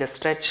 feel the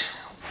stretch.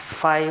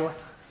 5,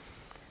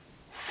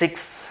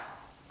 6,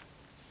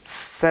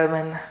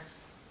 7,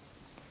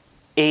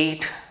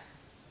 8,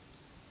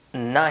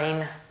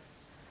 9,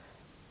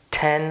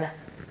 10.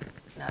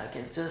 Now you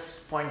can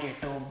just point your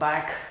toe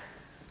back,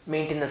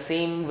 maintain the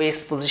same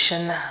waist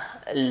position.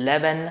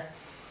 11,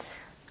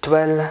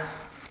 12,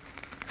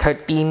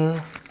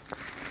 13,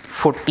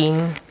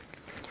 14,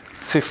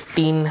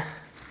 15,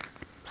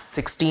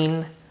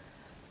 16,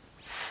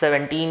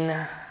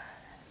 17,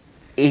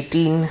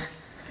 18,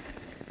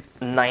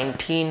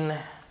 19,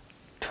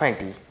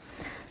 20.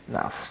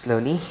 Now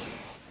slowly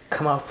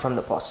come out from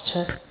the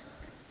posture.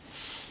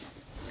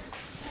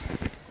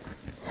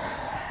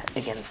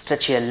 Again,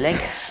 stretch your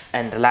leg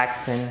and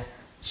relax in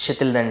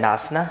Shital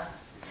Dandasana.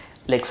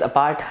 Legs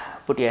apart,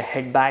 put your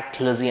head back,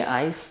 close your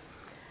eyes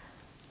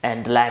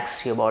and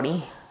relax your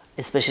body,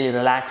 especially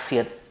relax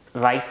your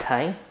right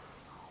thigh.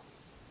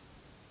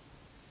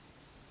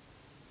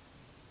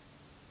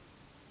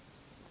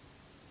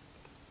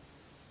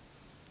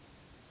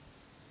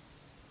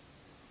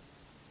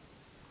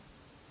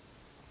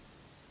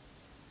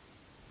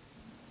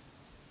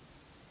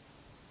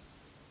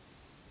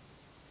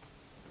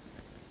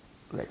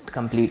 With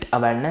complete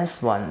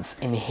awareness, once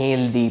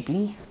inhale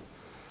deeply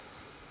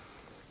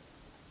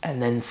and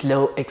then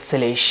slow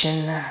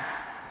exhalation.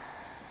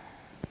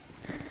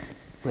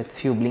 With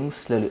few blinks,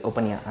 slowly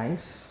open your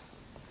eyes.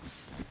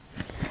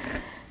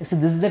 So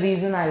this is the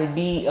reason I will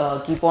be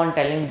keep on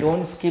telling,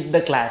 don't skip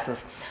the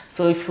classes.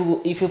 So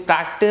if you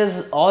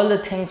practice all the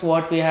things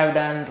what we have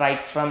done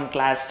right from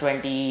class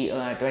 20,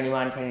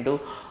 21, 22,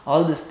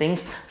 all these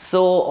things,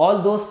 so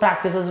all those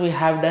practices we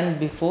have done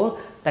before,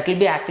 that will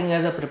be acting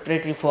as a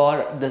preparatory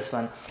for this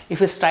one.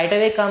 If you straight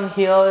away come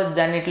here,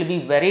 then it will be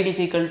very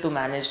difficult to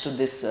manage to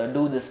this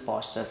do this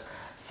postures.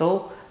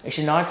 So you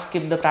should not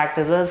skip the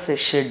practices. You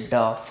should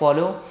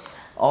follow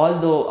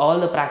all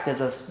the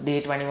practices,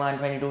 day 21,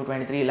 22,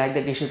 23, like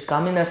that. You should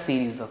come in a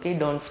series. Okay,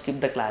 don't skip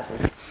the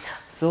classes.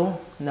 So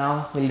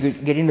now we'll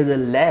get into the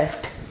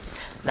left.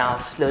 Now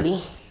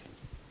slowly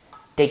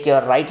take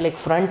your right leg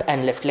front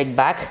and left leg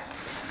back.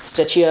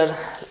 Stretch your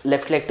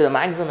left leg to the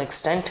maximum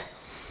extent.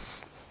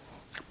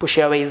 Push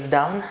your waist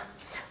down.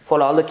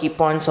 Follow all the key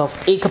points of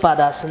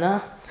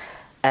Ekapadasana,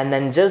 and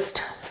then just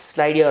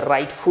slide your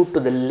right foot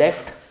to the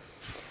left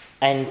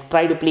and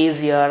try to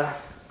place your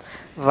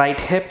right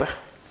hip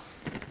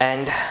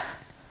and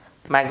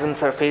maximum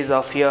surface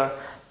of your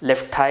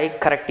left thigh.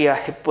 Correct your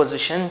hip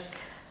position.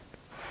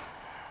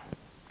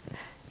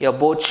 Your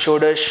both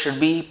shoulders should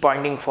be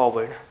pointing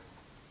forward.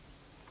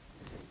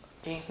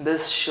 Okay,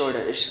 this shoulder,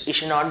 it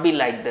should not be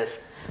like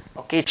this.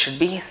 Okay, it should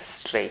be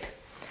straight.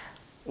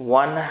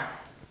 1,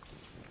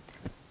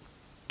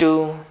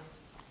 2,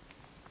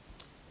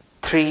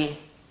 3,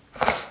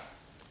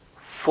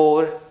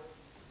 4,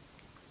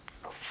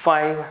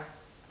 5,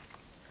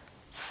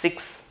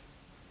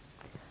 6,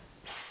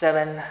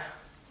 7,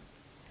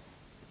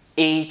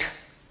 8,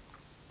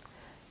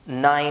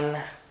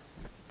 9,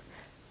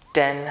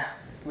 10.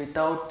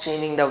 Without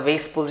changing the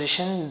waist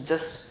position,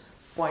 just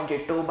point your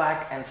toe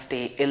back and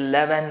stay.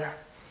 11,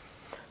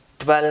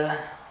 12,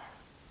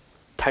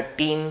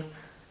 13,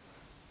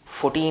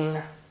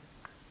 14,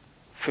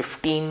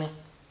 15,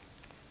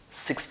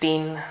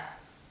 16,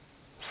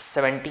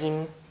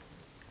 17,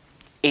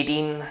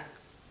 18,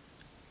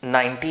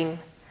 19,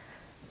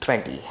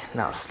 20.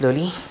 Now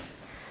slowly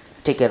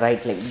take your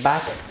right leg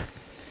back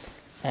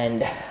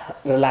and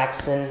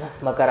relax in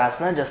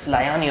Makarasana. Just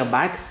lie on your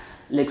back,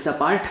 legs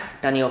apart,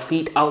 turn your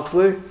feet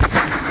outward,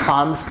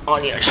 palms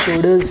on your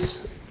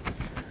shoulders,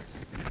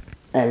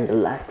 and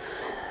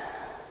relax.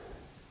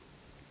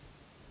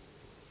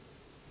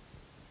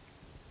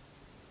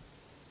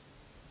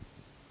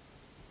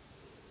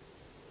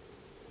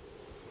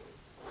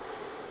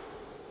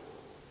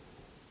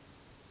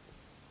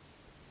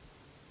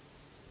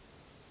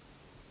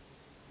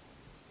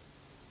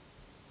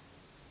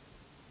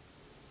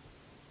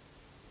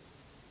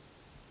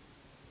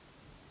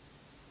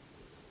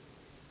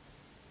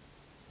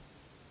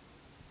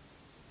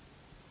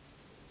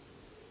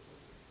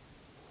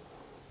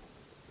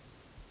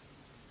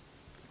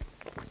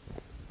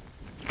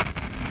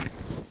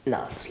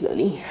 Now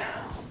slowly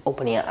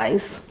open your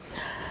eyes.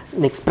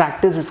 Next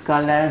practice is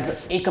called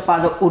as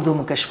Ekapada Urdhva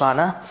Mukha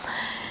Svanasana.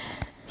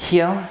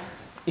 Here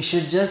you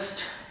should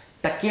just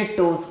tuck your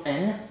toes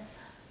in,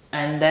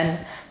 and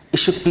then you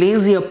should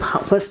place your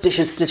first you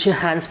should stretch your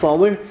hands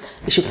forward.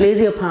 You should place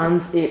your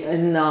palms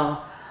in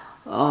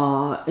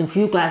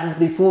few classes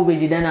before we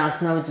did an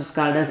asana which is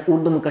called as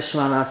Urdhva Mukha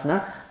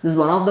Svanasana. This is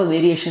one of the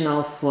variation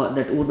of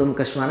that Urdhva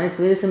Mukha Svanasana. It's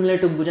very similar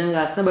to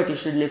Bhujangasana, but you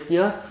should lift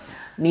your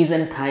knees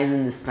and thighs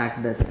in this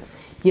practice.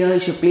 Here you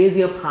should place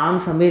your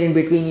palms somewhere in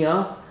between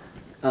your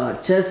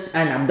chest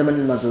and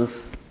abdominal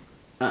muscles.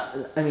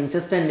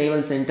 Chest and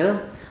navel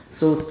center.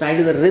 So straight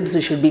to the ribs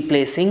you should be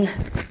placing.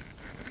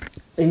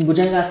 In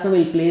Bhujangasana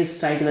we place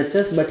straight to the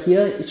chest, but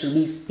here it should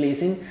be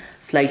placing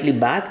slightly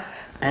back,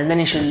 and then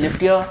you should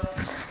lift your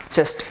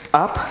chest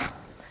up,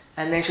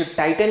 and then you should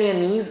tighten your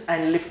knees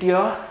and lift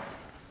your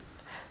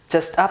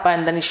chest up,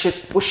 and then you should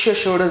push your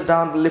shoulders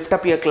down, lift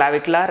up your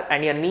clavicular,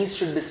 and your knees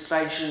should be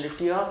straight. You should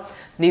lift your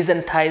knees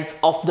and thighs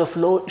off the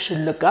floor. You should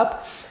look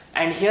up,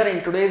 and here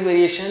in today's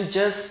variation,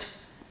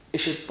 just you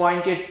should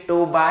point your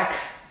toe back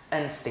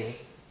and stay.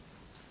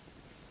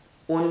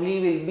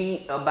 Only will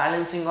be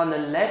balancing on the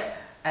left,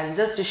 and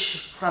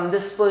just from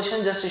this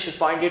position, just you should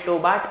point your toe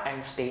back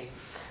and stay.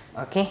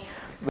 Okay,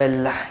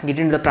 well, get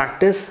into the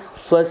practice.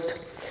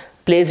 First,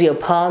 place your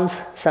palms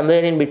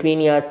somewhere in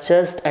between your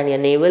chest and your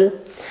navel.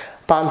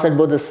 Palms at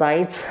both the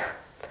sides.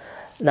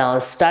 Now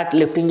start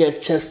lifting your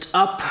chest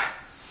up.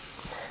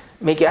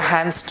 Make your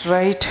hands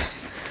straight.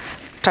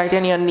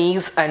 Tighten your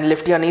knees and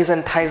lift your knees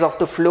and thighs off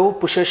the floor.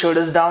 Push your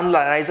shoulders down,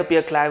 rise up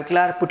your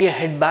clavicular, put your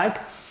head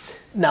back.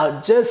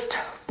 Now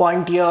just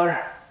point your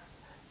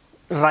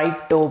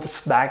right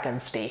toes back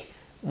and stay.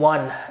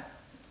 1,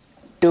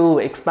 2,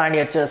 expand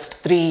your chest.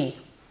 3,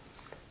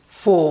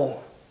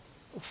 4,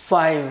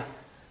 5,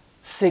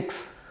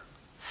 6,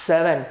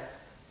 7,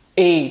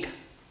 8,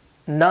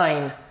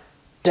 9,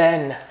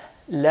 10,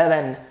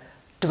 11,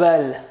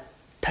 12,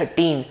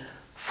 13,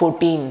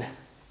 14,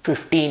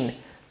 15,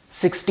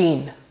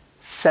 16,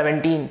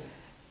 17,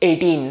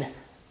 18,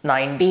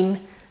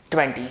 19,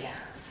 20.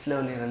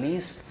 Slowly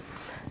release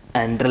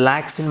and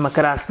relax in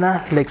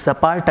Makarasana. Legs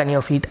apart, turn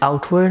your feet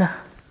outward.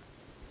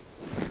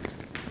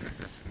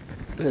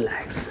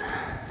 Relax.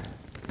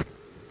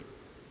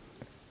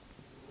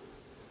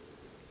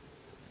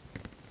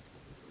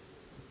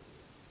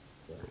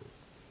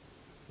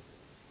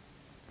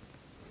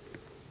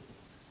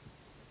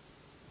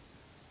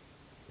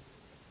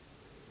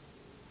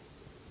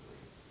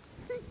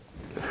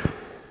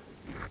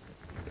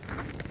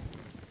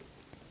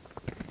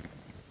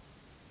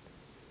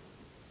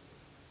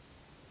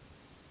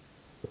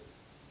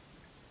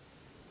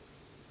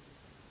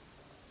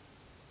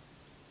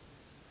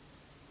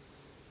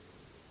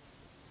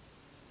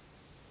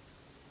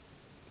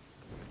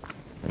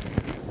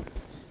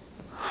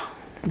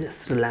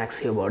 Just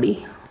relax your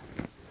body.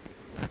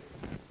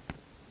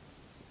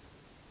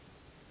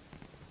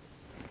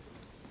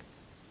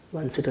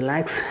 Once you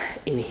relax,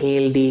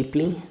 inhale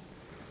deeply,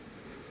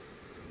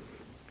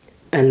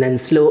 and then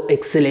slow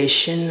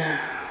exhalation.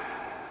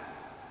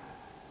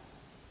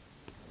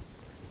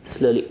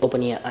 Slowly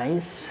open your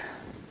eyes.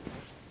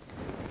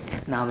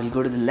 Now we'll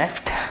go to the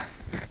left.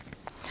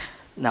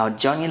 Now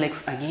join your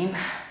legs again,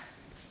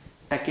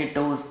 tuck your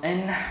toes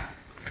in,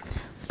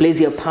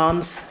 place your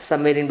palms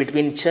somewhere in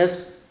between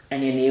chest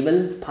and your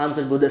navel, palms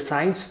on both the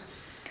sides.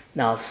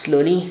 Now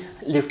slowly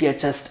lift your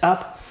chest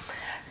up,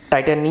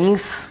 tighten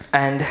knees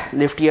and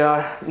lift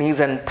your knees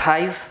and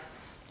thighs,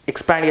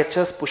 expand your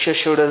chest, push your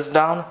shoulders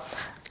down,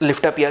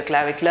 lift up your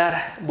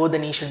clavicular, both the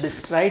knees should be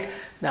straight.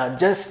 Now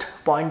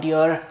just point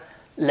your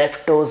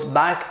left toes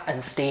back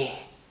and stay.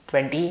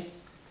 20,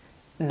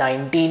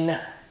 19,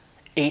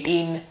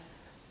 18,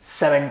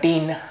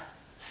 17,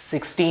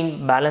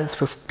 16, balance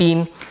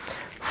 15,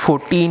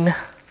 14,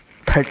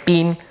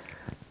 13,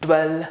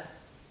 12,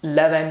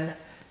 11,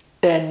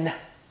 10,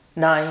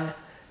 9,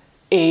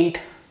 8,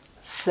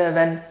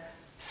 7,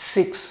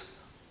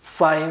 6,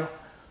 5,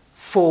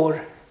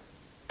 4,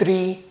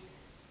 3,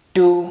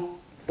 2,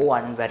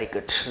 1. Very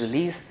good.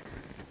 Release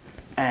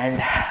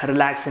and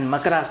relax in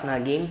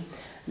Makarasana again.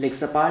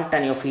 Legs apart,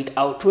 turn your feet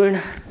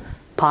outward,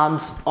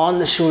 palms on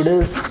the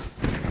shoulders,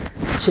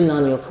 chin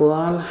on your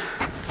forearm.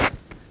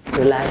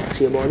 Relax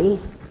your body.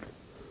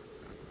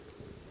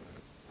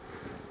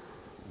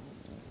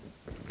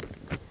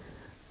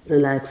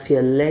 Relax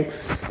your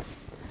legs,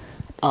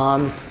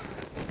 arms,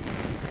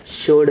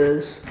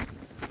 shoulders,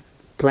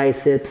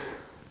 triceps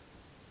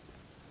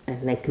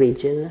and neck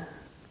region.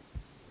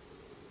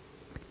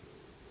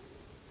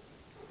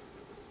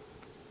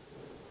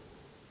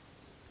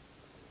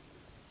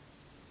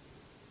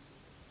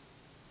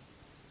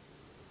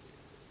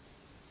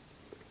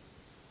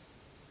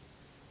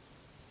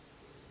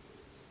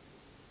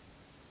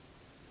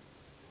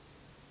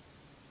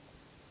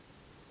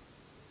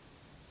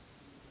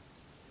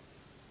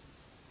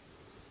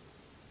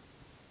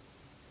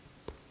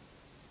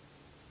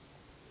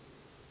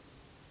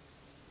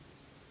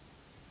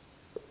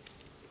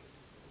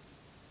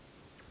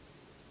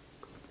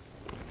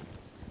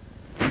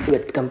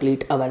 With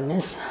complete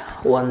awareness,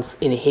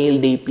 once inhale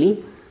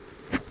deeply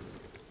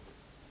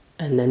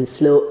and then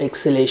slow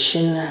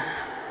exhalation.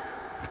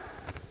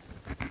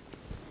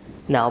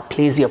 Now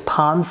place your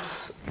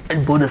palms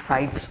at both the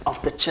sides of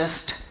the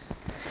chest.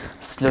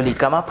 Slowly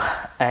come up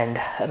and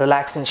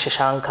relax in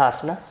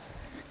Shashankasana.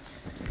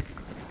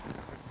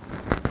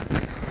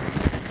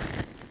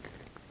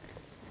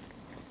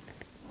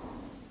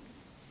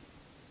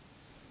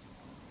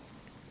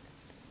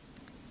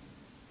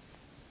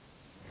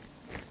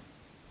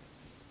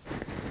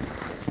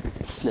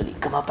 Slowly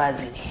come up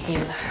as you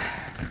inhale.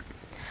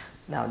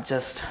 Now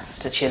just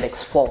stretch your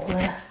legs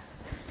forward.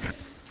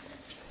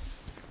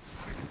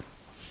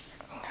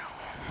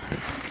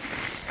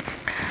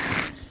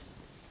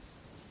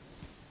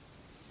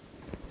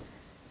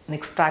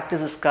 Next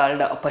practice is called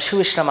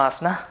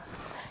Pashuvishramasana.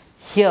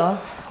 Here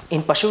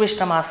in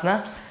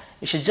Pashuvishramasana,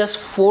 you should just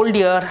fold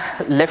your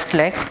left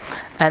leg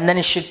and then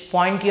you should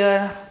point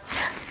your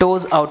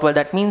toes outward.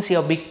 That means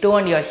your big toe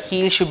and your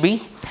heel should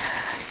be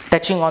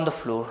touching on the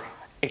floor.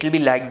 It will be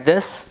like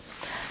this,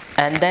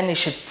 and then you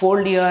should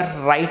fold your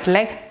right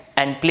leg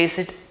and place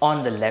it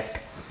on the left,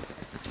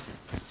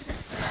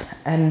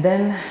 and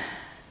then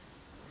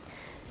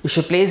you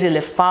should place your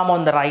left palm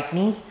on the right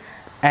knee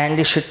and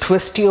you should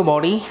twist your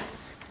body.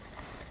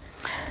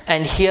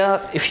 And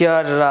here, if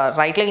your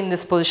right leg in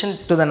this position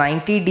to the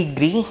 90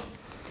 degree,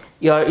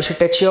 you should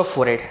touch your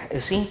forehead. You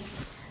see,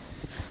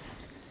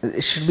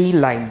 it should be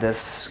like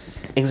this,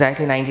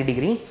 exactly 90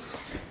 degree.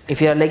 If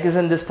your leg is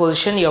in this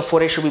position, your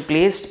forehead should be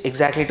placed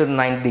exactly to the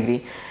 90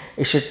 degree.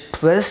 You should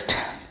twist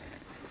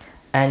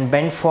and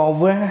bend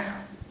forward.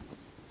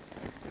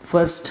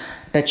 First,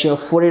 touch your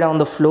forehead on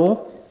the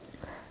floor,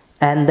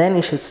 and then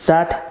you should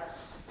start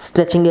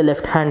stretching your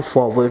left hand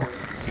forward.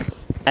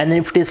 And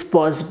if it is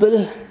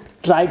possible,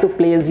 try to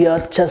place your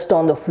chest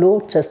on the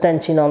floor, chest and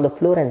chin on the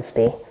floor, and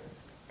stay.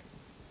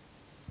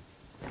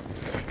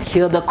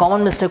 Here the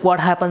common mistake what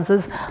happens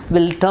is,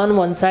 we'll turn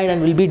one side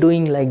and we'll be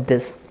doing like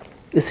this.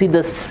 You see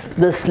this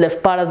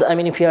left part of the,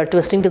 if you are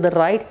twisting to the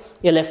right,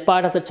 your left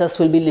part of the chest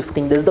will be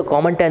lifting. This is the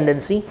common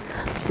tendency.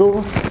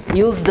 So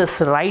use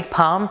this right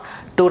palm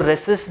to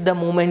resist the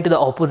movement to the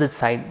opposite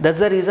side. That's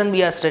the reason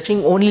we are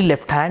stretching only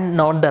left hand,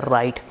 not the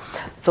right.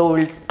 So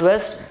we'll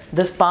twist,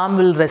 this palm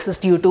will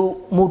resist you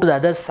to move to the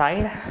other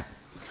side.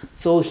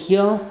 So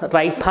here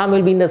right palm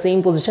will be in the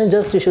same position,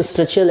 just you should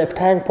stretch your left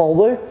hand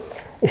forward.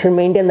 You should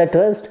maintain the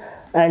twist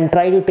and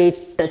try to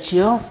touch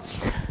your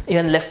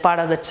even left part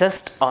of the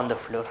chest on the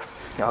floor.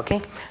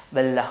 Okay,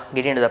 we'll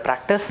get into the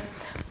practice.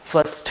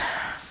 First,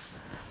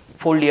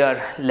 fold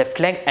your left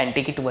leg and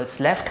take it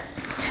towards left.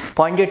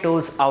 Point your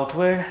toes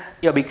outward.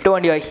 Your big toe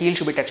and your heel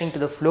should be touching to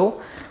the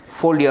floor.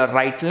 Fold your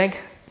right leg.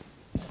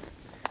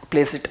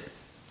 Place it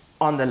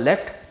on the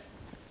left.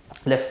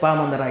 Left palm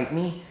on the right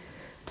knee.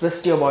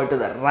 Twist your body to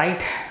the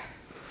right.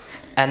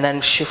 And then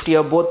shift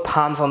your both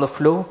palms on the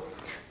floor.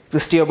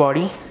 Twist your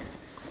body.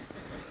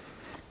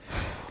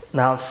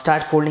 Now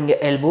start folding your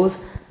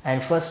elbows.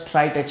 And first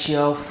try touch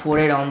your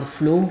forehead on the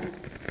floor,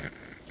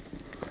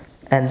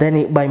 and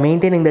then by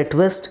maintaining the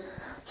twist,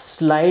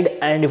 slide,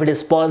 and if it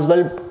is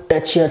possible,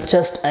 touch your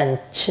chest and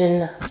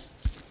chin,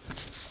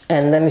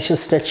 and then you should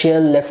stretch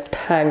your left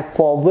hand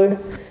forward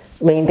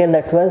Maintain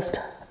the twist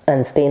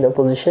and stay in the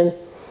position.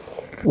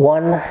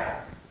 1,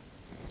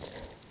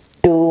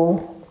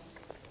 2,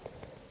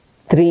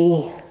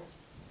 3,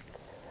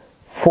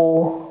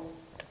 4,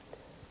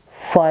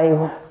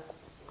 5,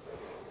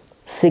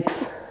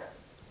 6,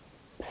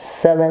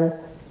 7,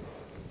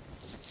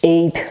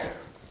 8,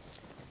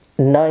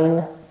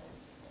 9,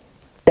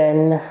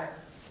 10,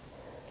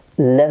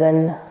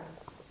 11,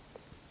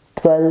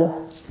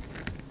 12,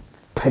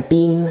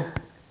 13,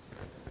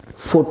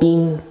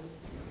 14,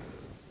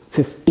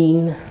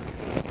 15,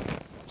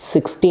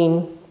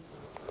 16,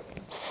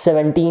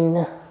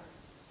 17,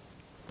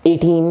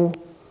 18,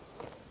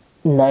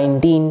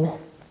 19,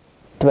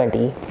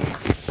 20.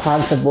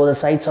 Palms at both the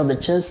sides of the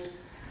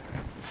chest.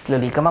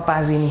 Slowly come up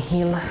as you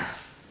inhale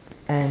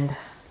and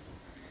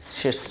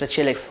stretch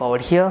your legs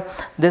forward. Here,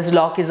 this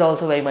lock is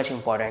also very much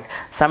important.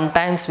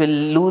 Sometimes we'll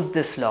lose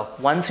this lock.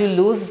 Once you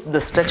lose,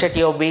 the stretch at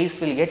your waist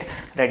will get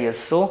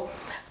reduced. So,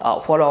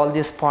 follow all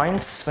these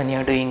points when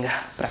you're doing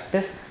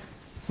practice.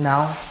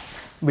 Now,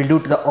 we'll do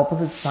to the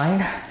opposite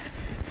side.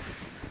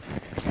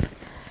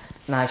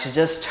 Now, you should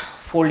just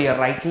fold your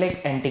right leg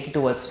and take it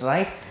towards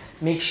right.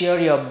 Make sure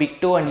your big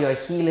toe and your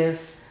heel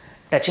is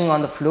touching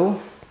on the floor.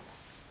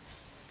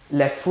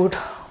 Left foot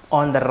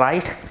on the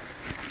right.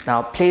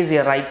 Now place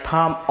your right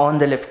palm on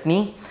the left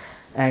knee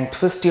and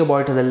twist your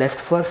body to the left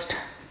first.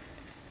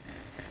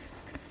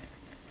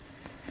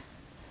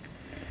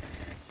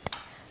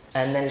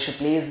 And then you should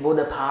place both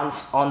the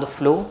palms on the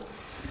floor.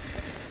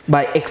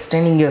 By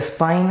extending your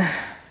spine,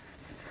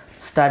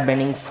 start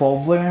bending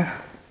forward.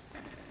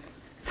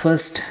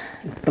 First,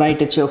 try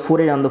to touch your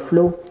forehead on the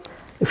floor.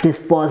 If it is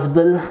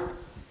possible,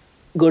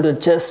 go to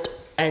chest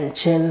and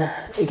chin.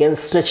 You can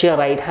stretch your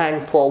right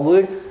hand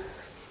forward.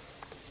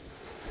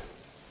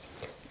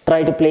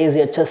 Try to place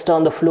your chest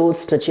on the floor,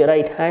 stretch your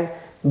right hand,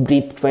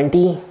 breathe.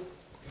 20,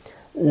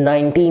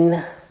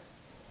 19,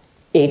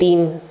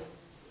 18,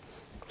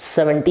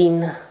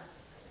 17,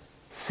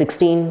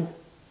 16,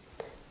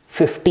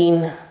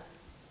 15,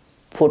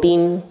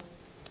 14,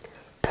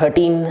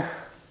 13,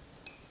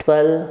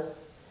 12,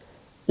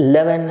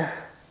 11,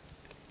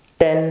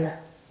 10,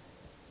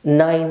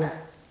 9,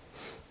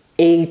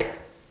 8,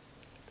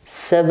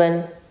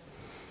 7,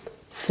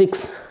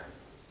 6,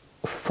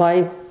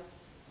 5,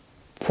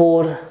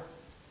 4,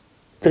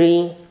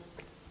 3,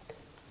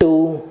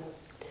 2,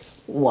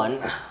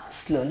 1.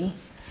 Slowly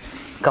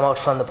come out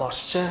from the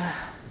posture.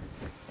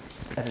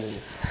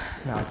 Release.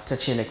 Now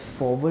stretch your legs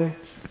forward.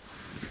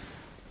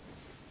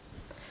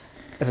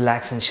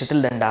 Relax in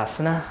Shuttle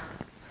Dandasana.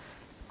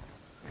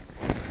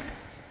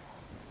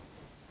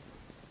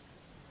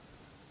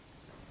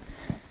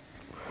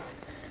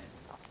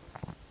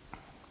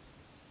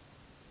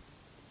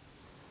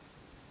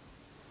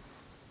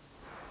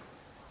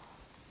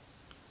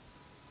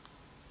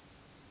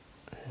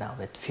 Now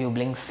with few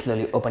blinks,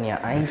 slowly open your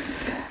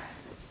eyes.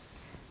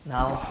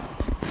 Now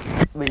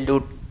we'll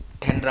do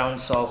 10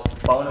 rounds of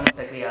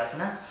Pavanamukta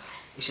Kriyasana.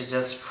 You should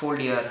just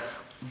fold your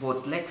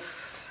both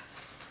legs.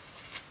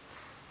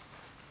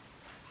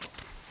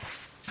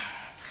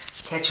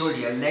 Catch hold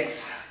your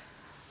legs.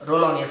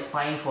 Roll on your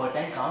spine for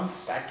 10 counts.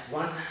 Start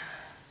 1,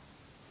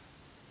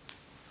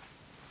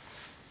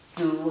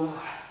 2,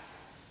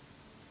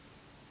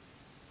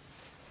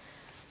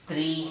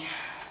 3,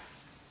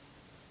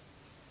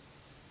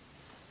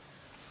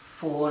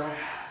 4,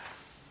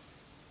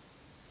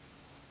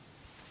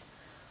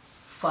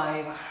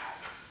 5,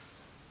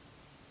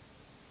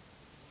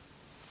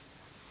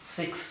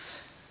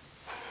 6,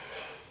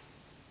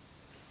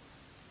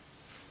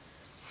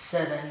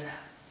 7,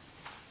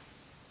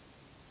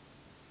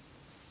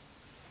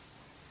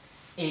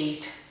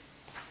 8,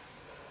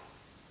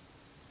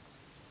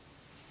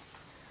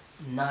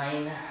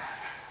 9,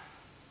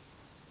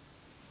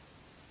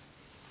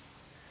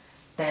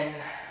 10.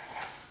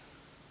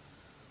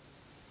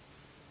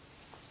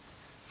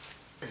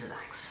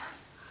 Relax.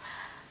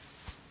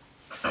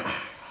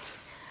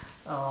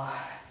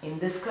 In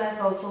this class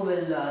also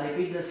we'll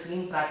repeat the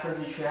same practice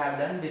which we have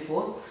done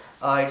before.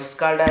 It is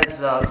called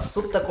as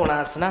Supta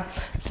Konasana.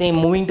 Same,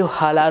 moving to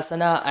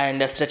Halasana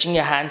and stretching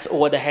your hands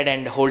over the head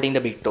and holding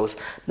the big toes.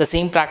 The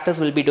same practice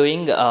we'll be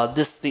doing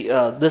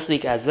this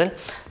week as well.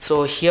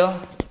 So here,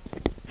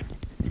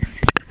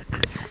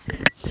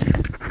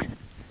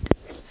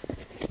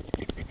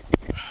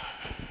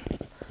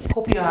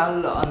 hope you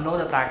all know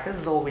the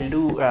practice, so we'll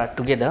do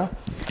together.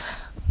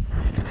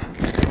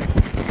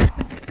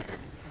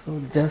 So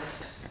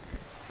just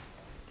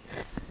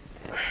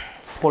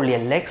fold your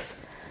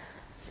legs,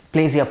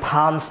 place your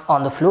palms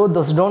on the floor.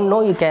 Those who don't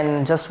know, you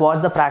can just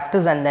watch the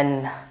practice and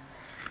then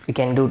you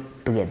can do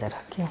together.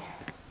 Okay.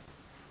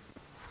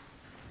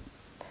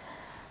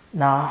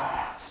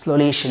 Now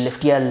slowly you should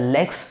lift your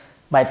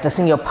legs by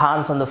pressing your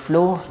palms on the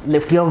floor.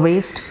 Lift your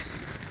waist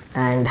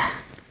and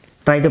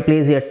try to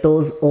place your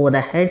toes over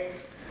the head.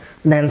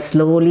 Then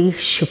slowly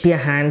shift your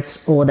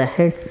hands over the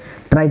head.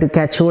 Try to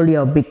catch hold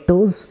your big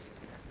toes.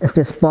 If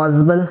it is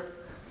possible,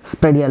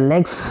 spread your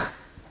legs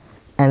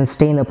and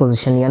stay in the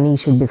position. Your knee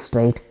should be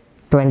straight.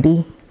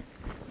 20,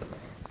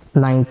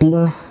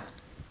 19,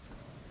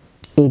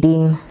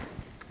 18,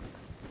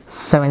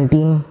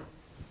 17,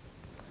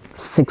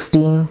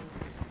 16,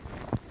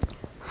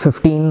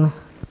 15,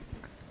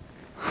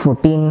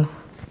 14,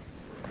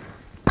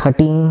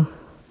 13,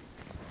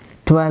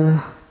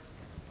 12,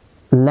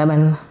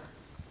 11,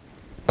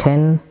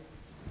 10,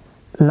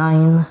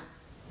 9,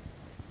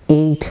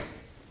 8,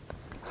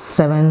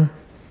 7,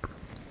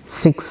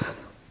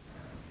 6,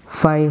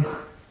 5,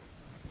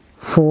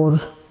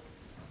 4,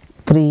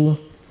 3,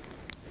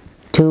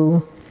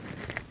 2,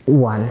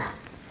 1.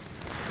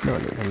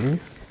 Slowly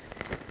release.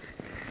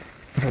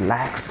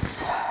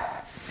 Relax.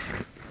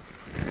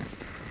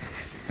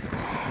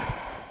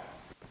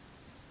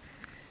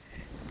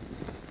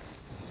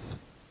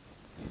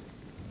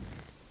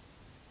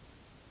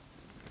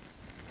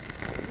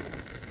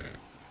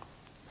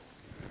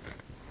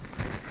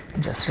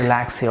 Just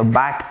relax your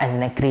back and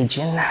neck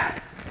region.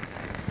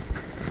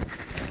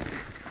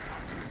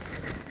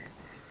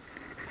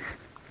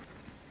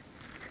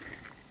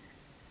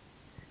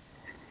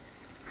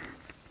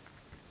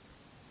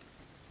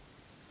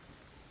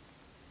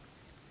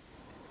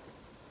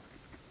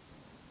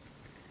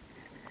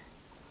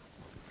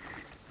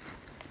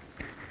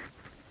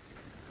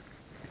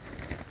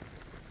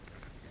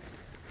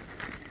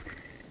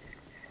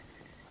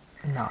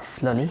 Now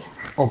slowly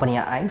open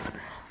your eyes.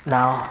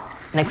 Now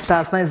next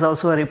asana is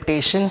also a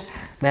repetition.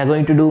 We are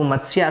going to do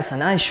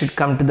Matsyasana. You should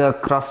come to the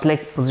cross leg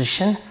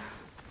position,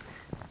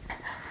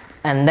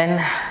 and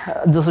then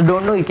those who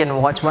don't know, you can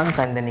watch once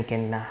and then you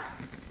can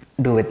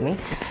do with me.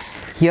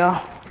 Here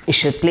you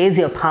should place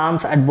your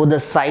palms at both the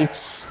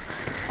sides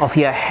of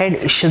your head.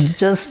 You should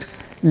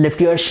just lift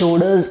your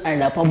shoulders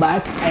and upper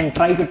back and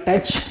try to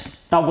touch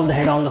top of the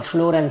head on the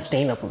floor and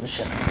stay in the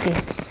position.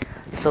 Okay.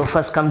 So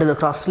first come to the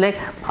cross leg,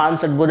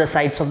 palms at both the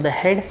sides of the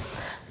head.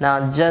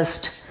 Now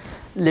just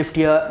lift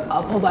your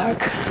upper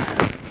back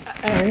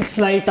and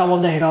slide top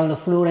of the head on the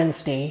floor and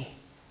stay.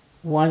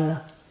 1,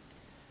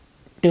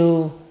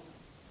 2,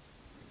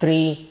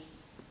 3,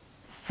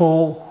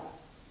 4,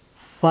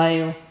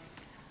 5,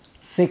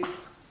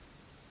 6,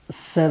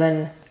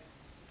 7,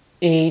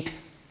 8,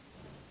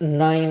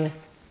 9,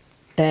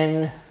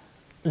 10,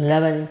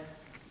 11,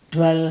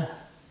 12,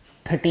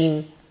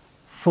 13,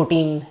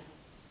 14,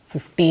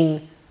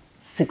 15,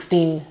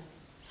 16,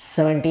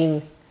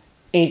 17,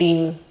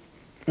 18,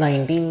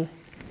 19,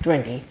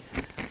 20.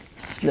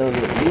 Slowly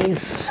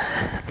release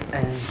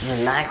and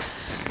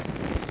relax.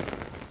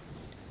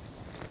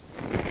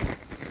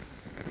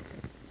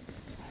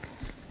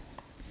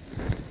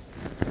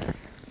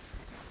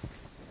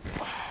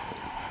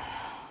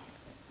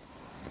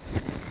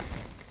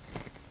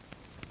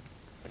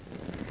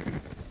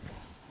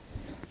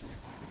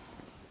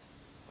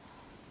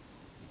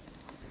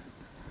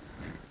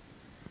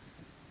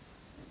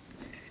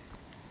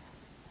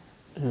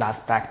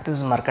 Last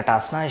practice,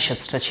 Markatasana. You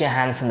should stretch your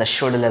hands in the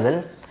shoulder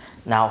level.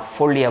 Now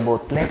fold your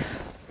both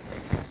legs.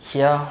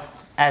 Here,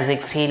 as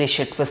exhale, you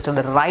should twist to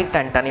the right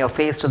and turn your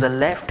face to the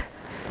left.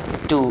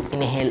 2,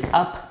 inhale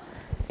up.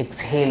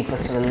 Exhale,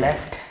 twist to the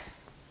left.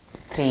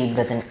 3,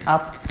 breath in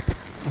up.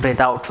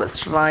 Breathe out,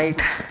 twist right.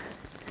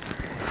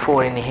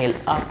 4, inhale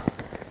up.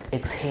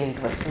 Exhale,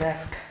 twist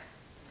left.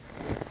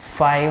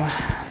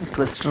 5,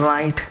 twist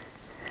right.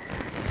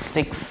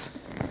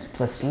 6,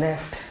 twist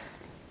left.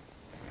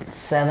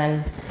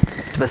 7,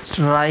 twist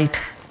right.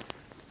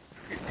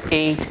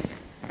 8,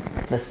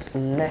 twist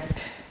left.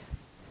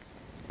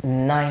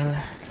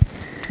 9,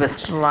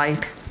 twist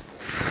right.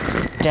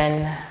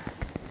 10,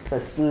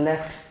 twist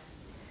left.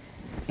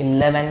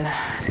 11,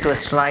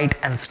 twist right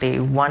and stay.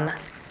 1,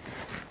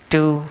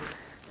 2,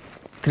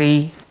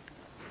 3,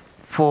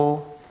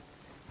 4,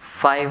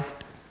 5,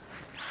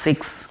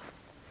 6,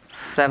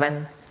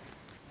 7,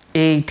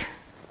 8,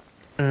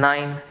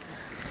 9,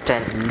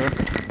 10.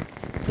 Lift.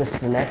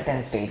 Twist left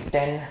and stay.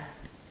 10,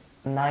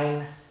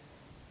 9,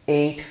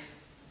 8,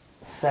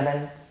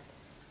 7,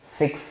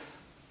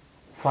 6,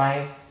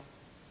 5,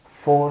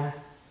 4,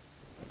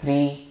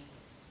 3,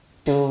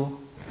 2,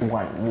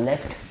 1.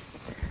 Lift.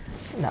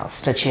 Now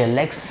stretch your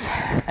legs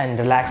and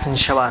relax in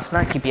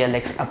Shavasana. Keep your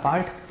legs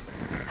apart.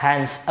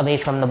 Hands away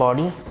from the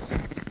body.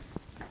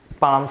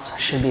 Palms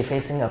should be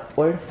facing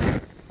upward.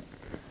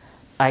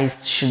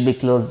 Eyes should be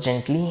closed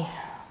gently.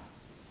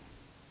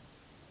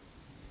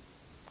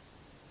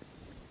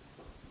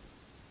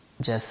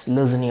 Just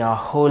loosen your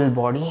whole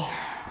body.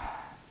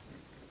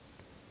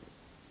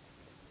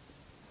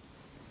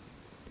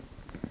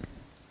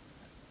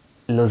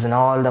 Loosen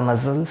all the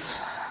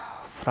muscles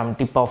from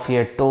tip of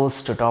your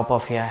toes to top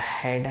of your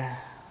head.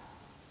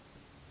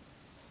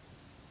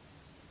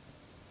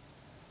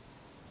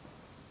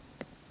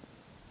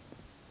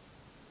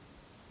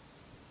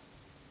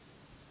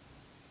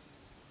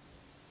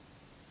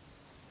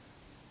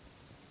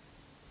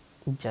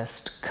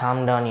 Just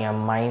calm down your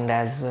mind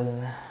as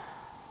well.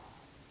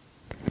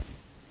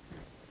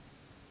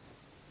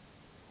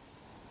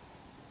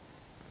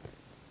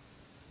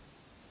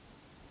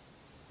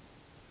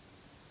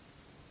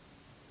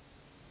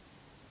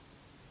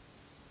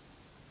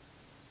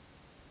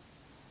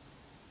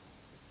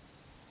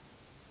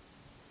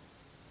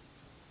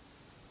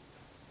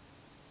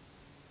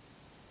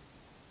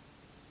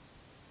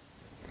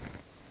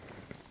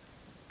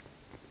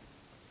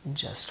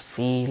 Just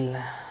feel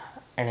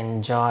and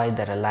enjoy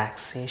the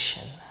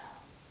relaxation.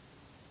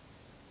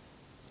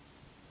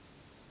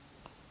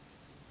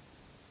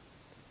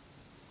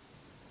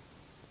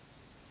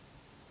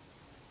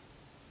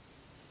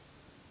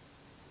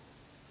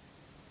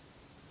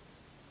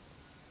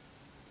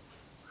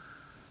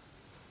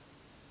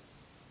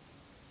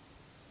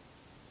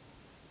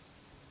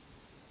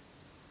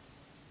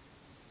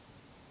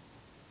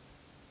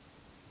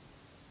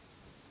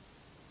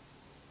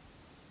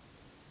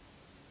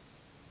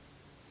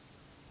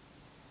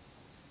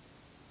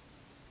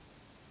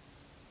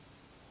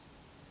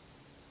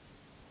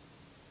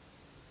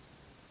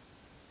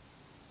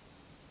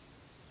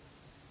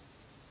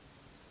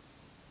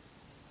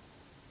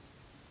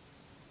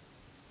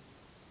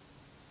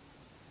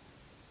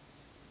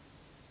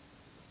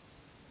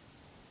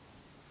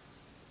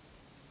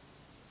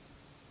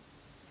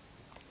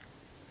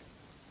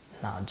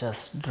 Now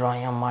just draw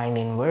your mind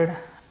inward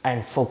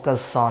and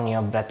focus on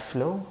your breath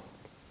flow.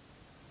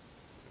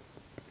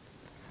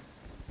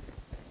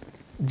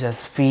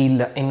 Just feel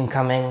the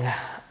incoming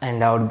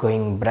and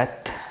outgoing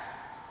breath.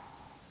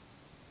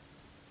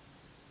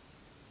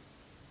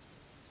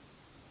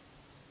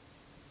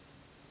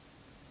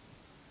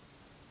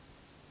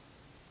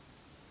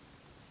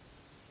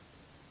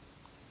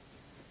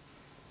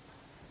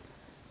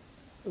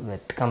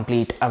 With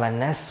complete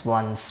awareness,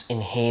 once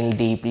inhale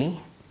deeply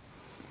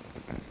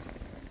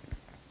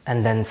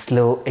and then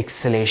slow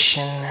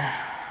exhalation.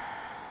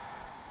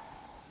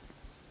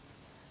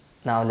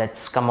 Now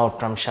let's come out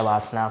from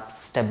Shavasana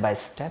step by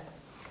step.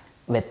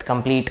 With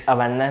complete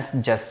awareness,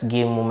 just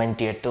give movement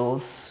to your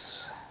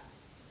toes.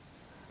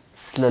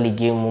 Slowly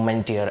give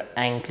movement to your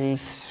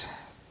ankles.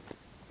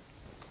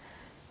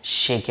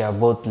 Shake your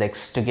both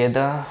legs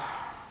together.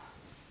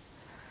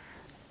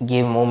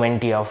 Give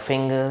movement to your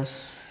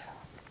fingers,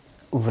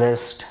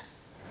 wrist,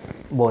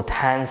 both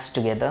hands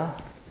together.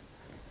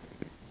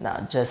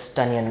 Now just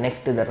turn your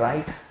neck to the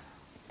right.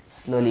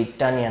 Slowly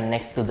turn your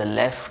neck to the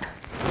left.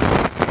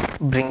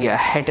 Bring your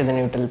head to the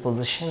neutral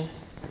position.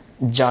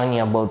 Join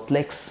your both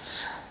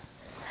legs.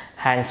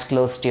 Hands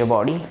close to your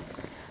body.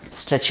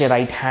 Stretch your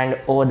right hand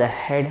over the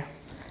head.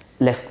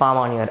 Left palm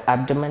on your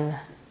abdomen.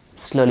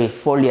 Slowly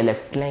fold your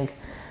left leg.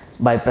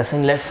 By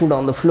pressing left foot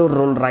on the floor,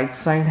 roll right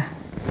side.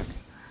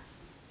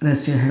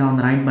 Rest your head on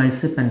the right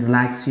bicep and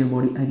relax your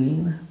body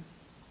again.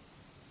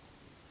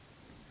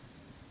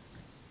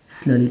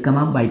 Slowly come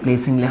up by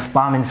placing left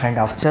palm in front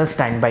of chest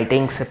and by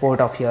taking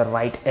support of your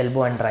right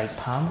elbow and right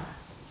palm.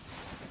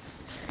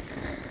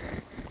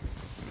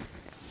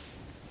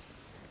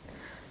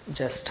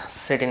 Just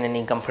sit in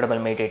any comfortable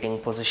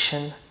meditating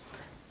position.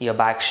 Your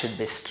back should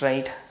be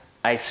straight,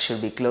 eyes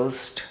should be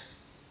closed.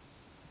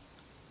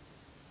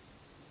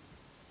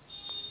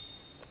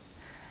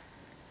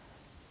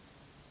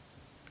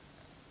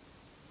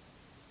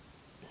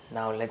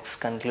 Now let's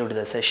conclude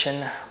the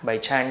session by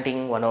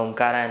chanting one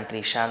Omkara and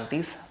three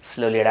Shantis.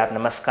 Slowly adapt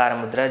Namaskara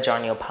Mudra,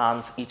 join your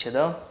palms each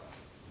other.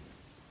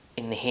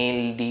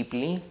 Inhale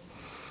deeply.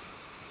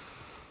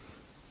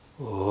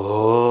 Om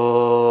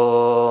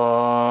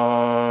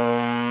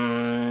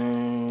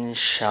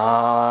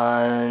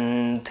Shanti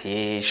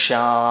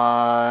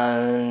Shanti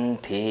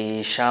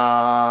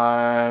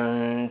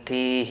Shanti.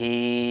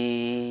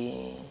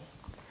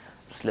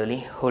 Slowly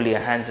hold your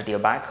hands at your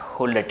back,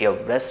 hold at your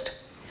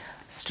breast.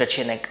 Stretch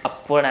your neck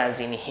upward as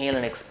you inhale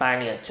and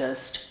expand your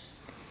chest.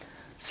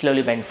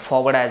 Slowly bend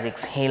forward as you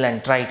exhale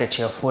and try to touch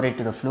your forehead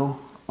to the floor.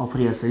 Offer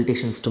your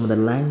salutations to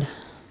Motherland.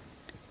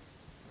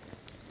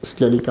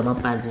 Slowly come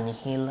up as you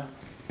inhale.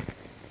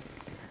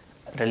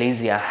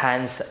 Release your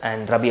hands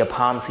and rub your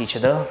palms each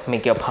other.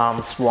 Make your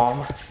palms warm.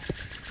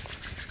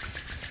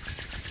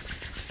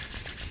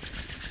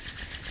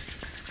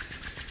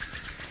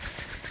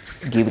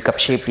 Give a cup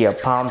shape to your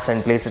palms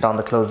and place it on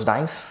the closed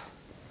eyes.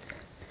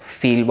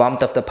 Feel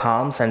warmth of the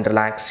palms and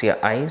relax your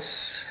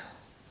eyes.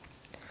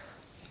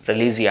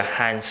 Release your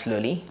hands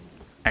slowly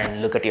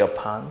and look at your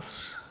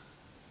palms.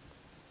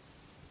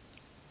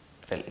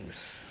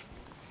 Release.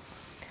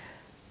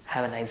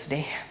 Have a nice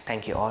day.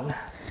 Thank you all.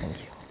 Thank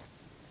you.